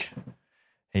 Patrick,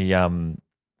 he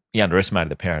underestimated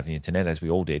the power of the internet, as we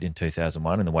all did in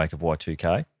 2001 in the wake of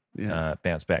Y2K. Yeah.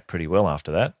 Bounced back pretty well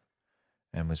after that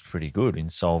and was pretty good in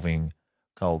solving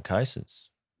cold cases.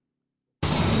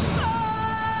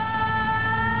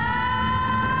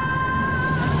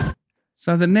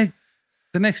 So the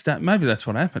next day, maybe that's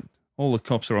what happened. All the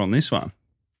cops are on this one.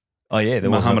 Oh, yeah,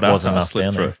 there wasn't Muhammad enough slipped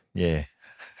down through. there.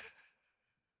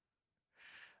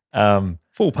 Yeah.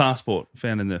 Full passport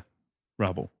found in the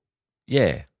rubble.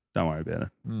 Yeah. Don't worry about it.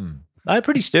 They're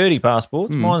pretty sturdy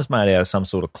passports. Mm. Mine's made out of some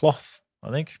sort of cloth, I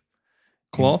think.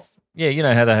 Cloth? Yeah, you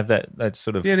know how they have that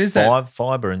sort of Yeah, it is that.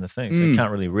 fibre in the thing, so you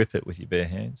can't really rip it with your bare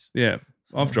hands. Yeah.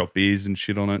 I've dropped beers and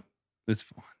shit on it. It's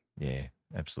fine. Yeah,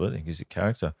 absolutely. Gives it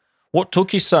character. What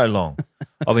took you so long?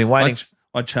 I've been waiting.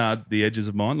 I charred the edges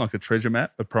of mine like a treasure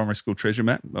map, a primary school treasure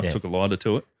map. I took a lighter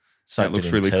to it. Soaked That looks it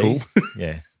in really tea. cool.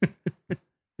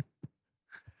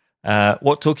 Yeah.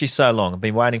 What took you so long? I've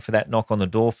been waiting for that knock on the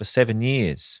door for 7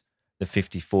 years, the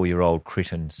 54-year-old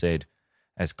Crichton said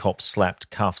as cops slapped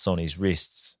cuffs on his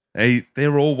wrists. Hey,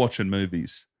 they're all watching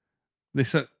movies.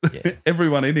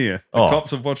 Everyone in here. The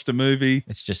cops have watched a movie.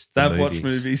 It's just they've watched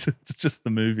movies. It's just the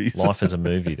movies. Life is a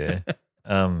movie there.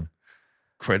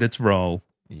 Credits roll.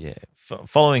 Yeah.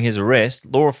 Following his arrest,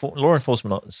 law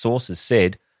enforcement sources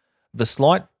said the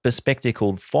slight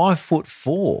bespectacled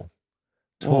 5'4"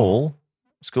 tall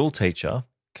school teacher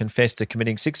confessed to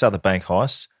committing 6 other bank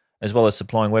heists, as well as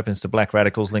supplying weapons to black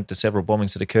radicals linked to several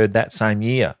bombings that occurred that same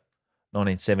year,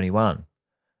 1971,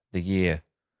 the year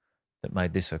that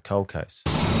made this a cold case.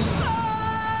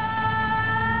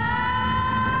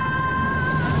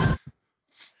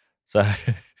 So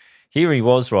here he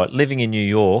was, right, living in New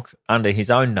York under his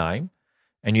own name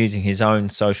and using his own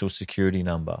social security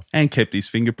number. And kept his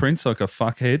fingerprints like a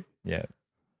fuckhead. Yeah.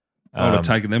 I would have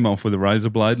taken them off with a razor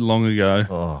blade long ago.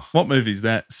 Oh. What movie is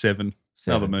that? Seven.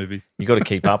 Seven. Another movie. You got to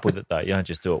keep up with it, though. You don't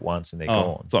just do it once and they're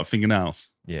gone. It's like fingernails.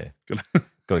 Yeah.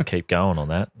 Got to keep going on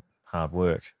that. Hard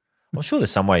work. I'm sure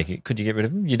there's some way could you get rid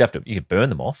of them? You could burn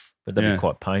them off, but that'd be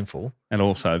quite painful. And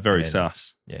also very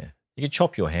sus. Yeah. You could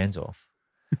chop your hands off.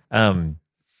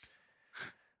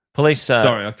 Police.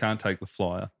 Sorry, I can't take the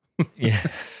flyer. Yeah.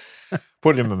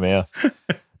 Put it in my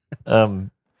mouth.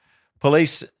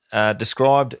 Police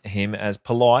described him as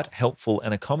polite, helpful,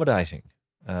 and accommodating.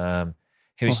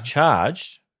 He was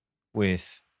charged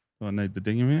with. Do I need the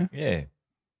dinger here? Yeah.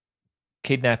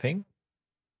 Kidnapping,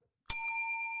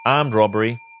 armed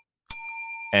robbery,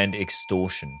 and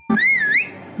extortion.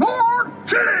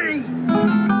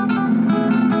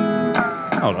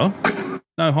 Hold on.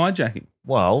 No hijacking.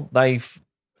 Well,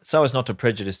 so as not to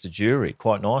prejudice the jury,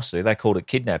 quite nicely, they called it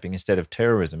kidnapping instead of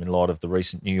terrorism in light of the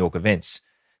recent New York events,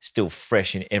 still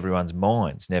fresh in everyone's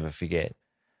minds, never forget.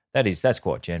 That's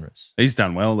quite generous. He's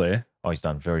done well there. Oh, he's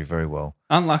done very, very well.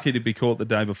 Unlucky to be caught the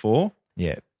day before.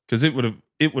 Yeah. Because it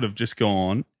would have just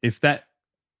gone if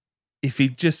he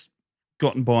just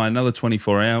gotten by another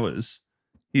 24 hours,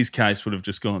 his case would have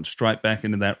just gone straight back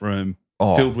into that room,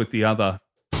 Oh. filled with the other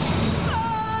For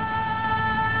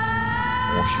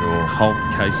sure. cult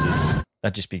cases.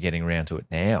 They'd just be getting around to it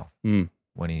now Mm.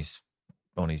 when he's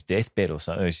on his deathbed or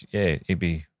something.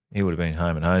 He would have been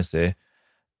home and hosed there.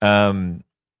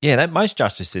 Most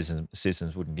justice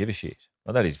citizens wouldn't give a shit.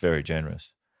 Well, that is very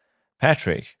generous.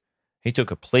 Patrick, he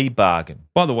took a plea bargain.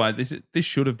 By the way, this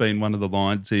should have been one of the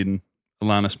lines in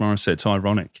Alanis Morissette's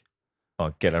Ironic.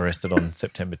 Oh, get arrested on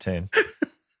September 10.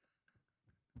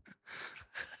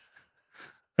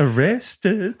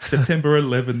 Arrested September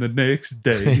 11 the next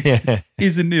day. Yeah.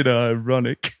 Isn't it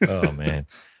ironic? Oh, man.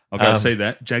 I'll go see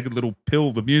that. Jagged Little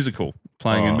Pill, the musical,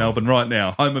 playing in Melbourne right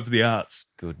now. Home of the arts.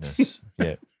 Goodness.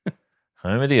 Yeah.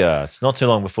 Home of the arts. Not too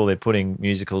long before they're putting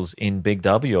musicals in Big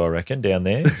W, I reckon, down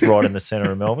there, right in the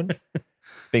centre of Melbourne.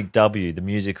 Big W, the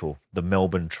musical, the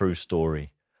Melbourne true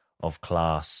story of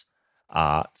class,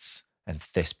 arts, and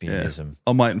thespianism.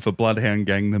 I'm waiting for Bloodhound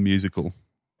Gang, the musical.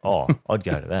 Oh, I'd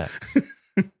go to that.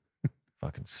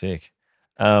 Fucking sick.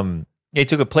 He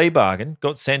took a plea bargain,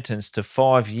 got sentenced to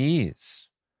 5 years.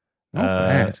 Not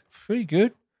bad. Pretty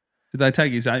good. Did they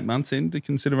take his 8 months into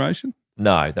consideration?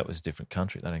 No, that was a different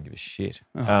country. They don't give a shit.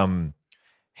 Oh.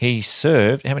 He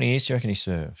served, how many years do you reckon he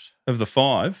served? Of the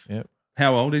 5? Yep.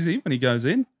 How old is he when he goes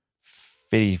in?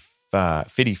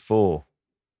 54.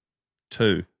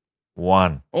 2.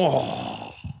 1.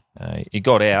 Oh. He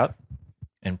got out,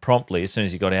 and promptly, as soon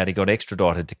as he got out, he got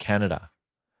extradited to Canada.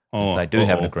 Oh, They do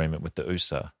have an agreement with the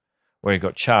USA, where he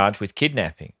got charged with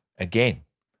kidnapping again.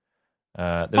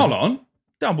 Hold on.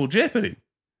 Double jeopardy.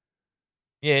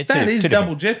 Yeah, That is two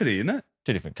double jeopardy, isn't it?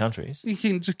 Two different countries. You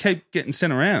can just keep getting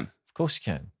sent around. Of course you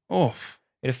can. Oh.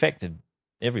 It affected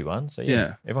everyone, so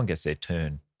Yeah. everyone gets their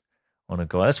turn on a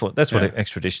guy. That's what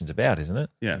extradition's about, isn't it?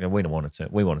 Yeah. You know, we want to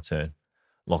turn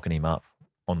locking him up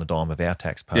on the dime of our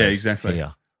taxpayers. Yeah, exactly.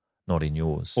 Here, not in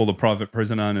yours. All the private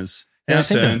prison owners. Yeah, Our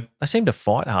turn. they seem to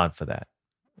fight hard for that.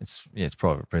 It's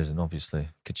private prison, obviously.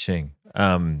 Ka-ching.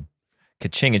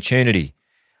 Ka-ching-a-tunity.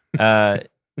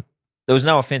 There was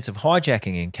no offensive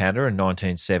hijacking in Canada in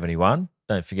 1971.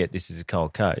 Don't forget, this is a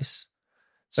cold case.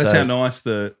 That's how nice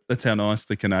the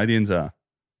Canadians are.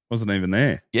 Wasn't even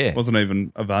there. Yeah. Wasn't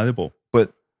even available.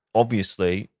 But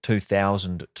obviously,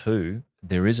 2002,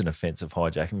 there is an offensive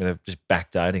hijacking. They're just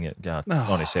backdating it. It's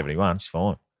 1971. It's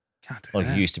fine. Can't do Like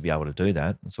that. you used to be able to do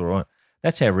that. It's all right.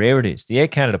 That's how rare it is. The Air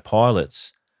Canada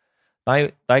pilots,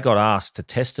 they got asked to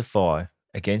testify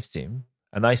against him,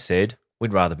 and they said,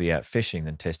 we'd rather be out fishing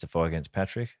than testify against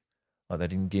Patrick. Like they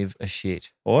didn't give a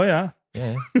shit. Oh, yeah.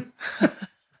 Yeah.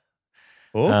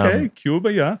 Okay,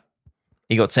 Cuba, yeah.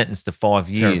 He got sentenced to 5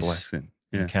 Terrible years accent.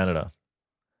 in Yeah. Canada.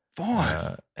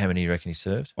 5. How many do you reckon he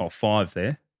served? 5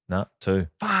 there. No, 2.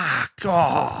 Fuck.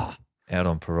 Oh. Out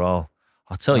on parole.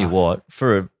 I'll tell you what,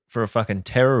 for a fucking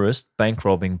terrorist, bank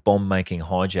robbing, bomb making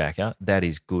hijacker, that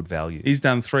is good value. He's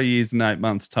done 3 years and 8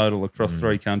 months total across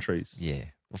 3 countries. Yeah.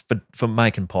 For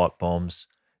making pipe bombs,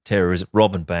 terrorism,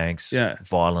 robbing banks, Yeah.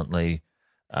 violently,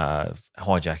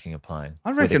 hijacking a plane. I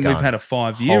with a reckon we've gun. had a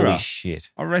 5-year. Holy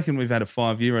shit. I reckon we've had a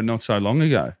 5-year not so long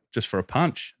ago, just for a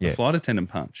punch, Yeah. a flight attendant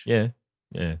punch. Yeah.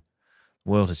 The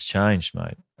world has changed,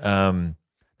 mate.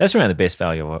 That's around the best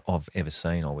value I've ever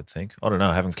seen, I would think. I don't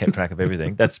know. I haven't kept track of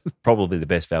everything. That's probably the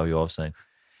best value I've seen.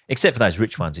 Except for those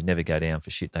rich ones who never go down for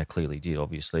shit. They clearly did,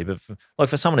 obviously. But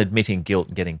for someone admitting guilt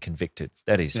and getting convicted,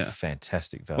 that is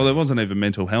fantastic value. Well, there wasn't even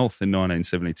mental health in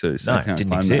 1972. So No, you can't it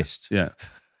didn't claim that. exist. Yeah. It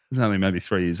was only maybe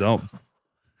 3 years old.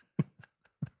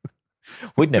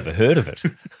 We'd never heard of it.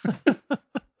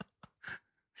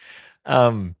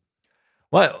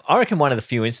 Well, I reckon one of the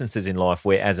few instances in life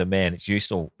where, as a man, it's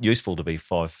useful to be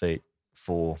 5 feet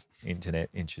 4 internet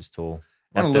inches tall.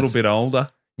 And a little bit older.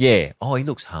 Yeah. Oh, he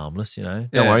looks harmless, you know.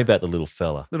 Don't Yeah. worry about the little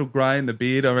fella. Little grey in the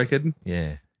beard, I reckon.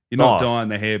 Yeah. You're not Oh, dyeing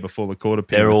the hair before the quarter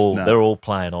They're pins. all No. they're all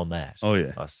playing on that. Oh,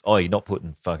 yeah. Oh, you're not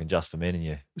putting fucking Just for Men in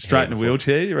your Straight hair in the before-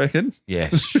 wheelchair, you reckon? Yeah,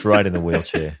 straight in the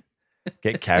wheelchair.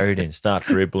 Get carried in, start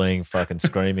dribbling, fucking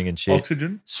screaming and shit.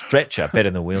 Oxygen. Stretcher, better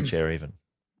than the wheelchair even.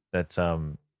 That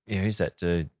who's that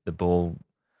dude? The ball.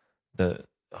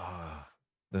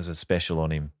 There's a special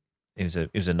on him. He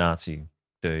was a Nazi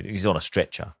dude. He's on a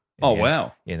stretcher. Oh,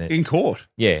 wow. In court.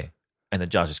 Yeah, and the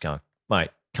judge is going, mate,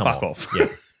 come Fuck on. off. Yeah,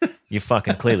 you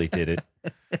fucking clearly did it.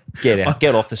 Get out.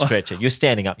 Get off the stretcher. You're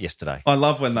standing up yesterday. I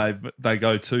love when they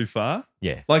go too far.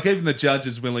 Yeah. Like even the judge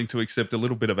is willing to accept a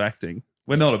little bit of acting.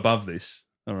 We're not above this.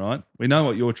 All right. We know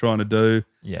what you're trying to do.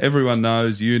 Yeah. Everyone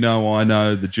knows. You know. I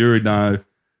know. The jury know.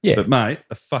 Yeah. But mate,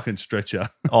 a fucking stretcher.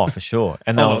 Oh, for sure.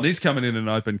 And Hold they'll- on, he's coming in an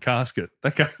open casket.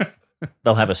 That guy.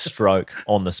 they'll have a stroke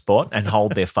on the spot and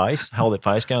hold their face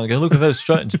going, go, look at that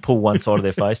stroke, and just pull one side of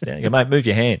their face down. You go, mate, move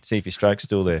your hand, see if your stroke's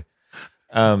still there.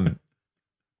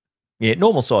 Yeah,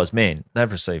 normal-sized men,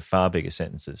 they've received far bigger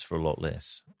sentences for a lot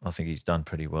less. I think he's done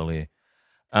pretty well here.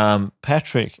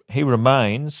 Patrick, he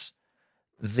remains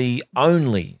the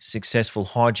only successful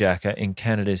hijacker in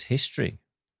Canada's history.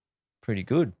 Pretty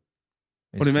good.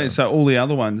 What do you mean? So all the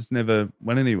other ones never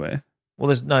went anywhere? Well,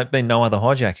 there's been no other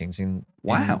hijackings in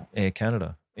Air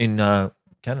Canada. In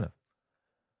Canada.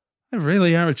 They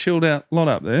really are a chilled out lot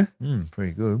up there.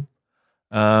 Pretty good.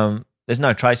 There's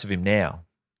no trace of him now,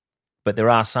 but there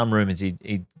are some rumours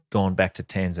he'd gone back to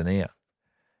Tanzania,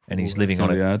 and he's living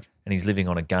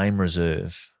on a game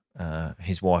reserve.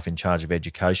 His wife in charge of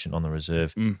education on the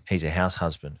reserve. He's a house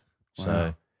husband. Wow.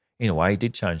 So in a way, he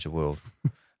did change the world.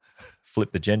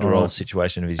 Flip the gender role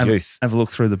situation of his youth. Have a look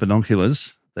through the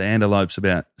binoculars. The antelope's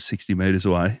about 60 metres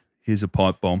away. Here's a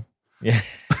pipe bomb. Yeah.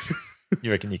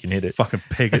 You reckon you can hit it? Fucking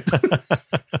peg it.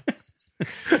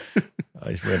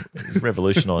 He's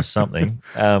revolutionised something.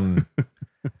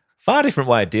 Far different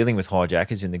way of dealing with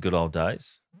hijackers in the good old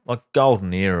days. Like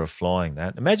golden era of flying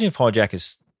that. Imagine if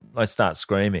hijackers start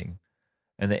screaming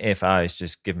and the FAs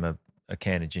just give them a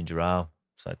can of ginger ale.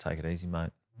 So take it easy,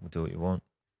 mate. We'll do what you want.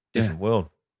 Different world.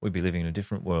 We'd be living in a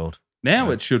different world. Now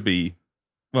it should be,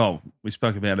 well, we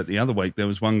spoke about it the other week. There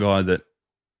was one guy that,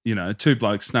 two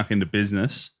blokes snuck into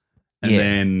business and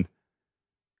then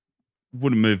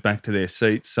wouldn't move back to their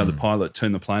seats. So the pilot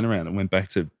turned the plane around and went back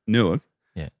to Newark.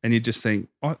 Yeah. And you just think,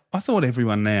 I thought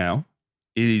everyone now,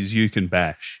 it is you can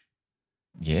bash.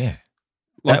 Yeah.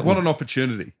 Like, what an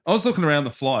opportunity. I was looking around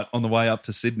the flight on the way up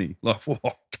to Sydney. Like,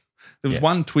 what? There was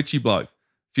one twitchy bloke,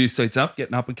 a few seats up,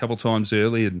 getting up a couple of times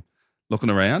early and looking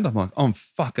around. I'm like, I'm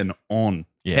fucking on.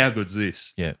 Yeah. How good's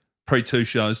this? Yeah. Pre-2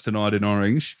 shows tonight in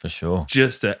Orange. For sure.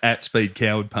 Just a at-speed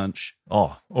coward punch.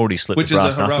 Oh, already slipped the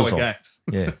brass knuckles on. Which is a heroic act.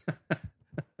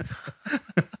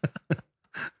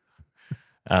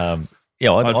 Yeah. I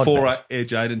had 4 Air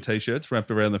Jaden T-shirts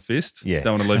wrapped around the fist. Yeah.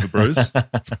 Don't want to leave a bruise.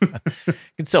 You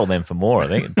can sell them for more, I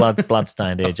think.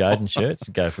 Blood-stained Air Jaden shirts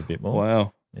and go for a bit more.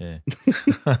 Wow. Yeah.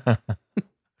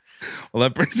 Well,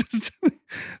 that brings us to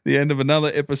the end of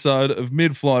another episode of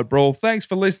Mid-Flight Brawl. Thanks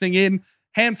for listening in.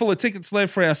 Handful of tickets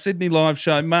left for our Sydney live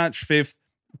show, March 5th,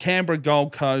 Canberra,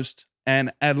 Gold Coast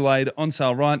and Adelaide, on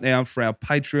sale right now for our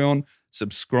Patreon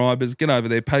subscribers. Get over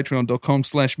there,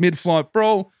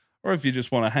 patreon.com/midflightbrawl, or if you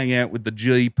just want to hang out with the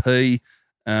GP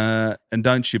and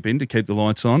don't ship in to keep the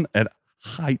lights on at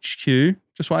HQ,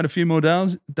 just wait a few more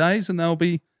days and they'll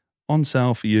be on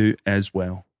sale for you as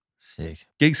well. Sick.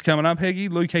 Gigs coming up, Heggie,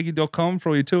 lukeheggie.com for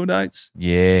all your tour dates.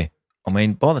 Yeah. I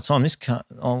mean, by the time this comes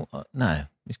out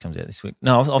this week.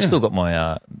 No, I've still got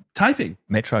my taping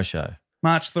Metro show.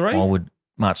 March 3?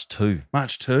 March 2.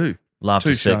 March 2. Love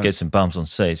to get some bums on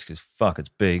seats because it's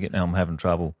big and now I'm having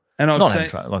trouble. And having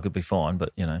trouble, like it'd be fine,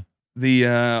 but you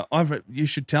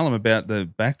should tell them about the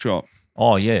backdrop.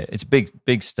 Oh yeah, it's a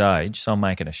big stage, so I'm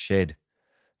making a shed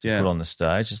to put on the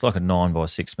stage. It's like a 9 by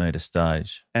 6 metre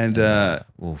stage. And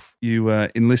you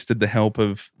enlisted the help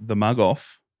of the Mug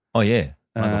Off. Oh yeah,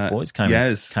 Mug Off boys came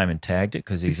and tagged it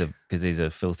because he's a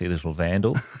filthy little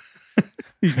vandal.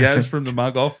 Yaz from the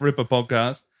Mug Off Ripper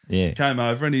podcast. Yeah, came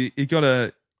over and he got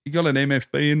an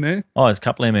MFB in there. Oh, there's a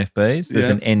couple of MFBs. There's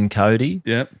an N Cody.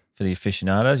 Yep. For the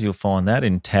aficionados, you'll find that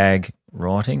in tag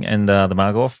writing, and the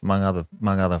Mug Off,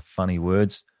 among other funny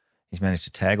words, he's managed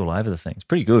to tag all over the thing. It's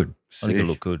pretty good. Sick. I think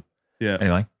it'll look good. Yeah.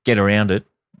 Anyway, get around it.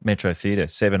 Metro Theatre,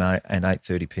 7 and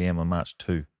 8:30 p.m. on March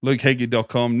 2.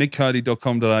 LukeHeggie.com,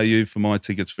 nickcody.com.au for my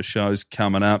tickets for shows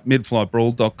coming up.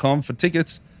 Midflightbrawl.com for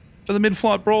tickets for the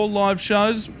Mid-Flight Brawl live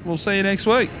shows. We'll see you next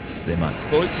week. See you, mate.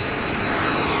 Bye.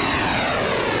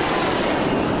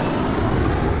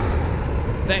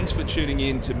 Thanks for tuning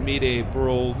in to Mid-Air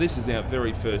Brawl. This is our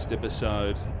very first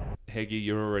episode. Heggie,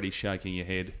 you're already shaking your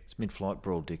head. It's Mid-Flight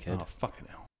Brawl, dickhead. Oh, fucking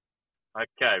hell.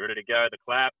 Okay, ready to go. The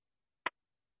clap.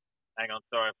 Hang on,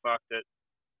 sorry, I fucked it.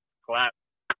 Clap.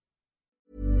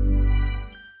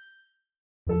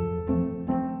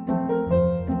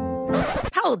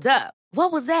 Hold up.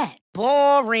 What was that?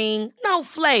 Boring. No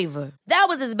flavor. That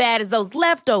was as bad as those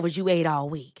leftovers you ate all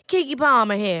week. Keke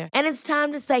Palmer here, and it's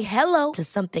time to say hello to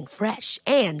something fresh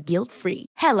and guilt-free.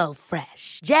 Hello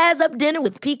Fresh. Jazz up dinner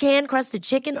with pecan-crusted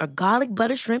chicken or garlic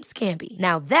butter shrimp scampi.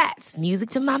 Now that's music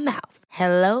to my mouth.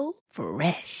 Hello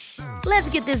Fresh. Let's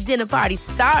get this dinner party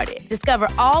started. Discover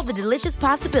all the delicious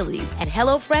possibilities at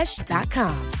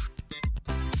HelloFresh.com.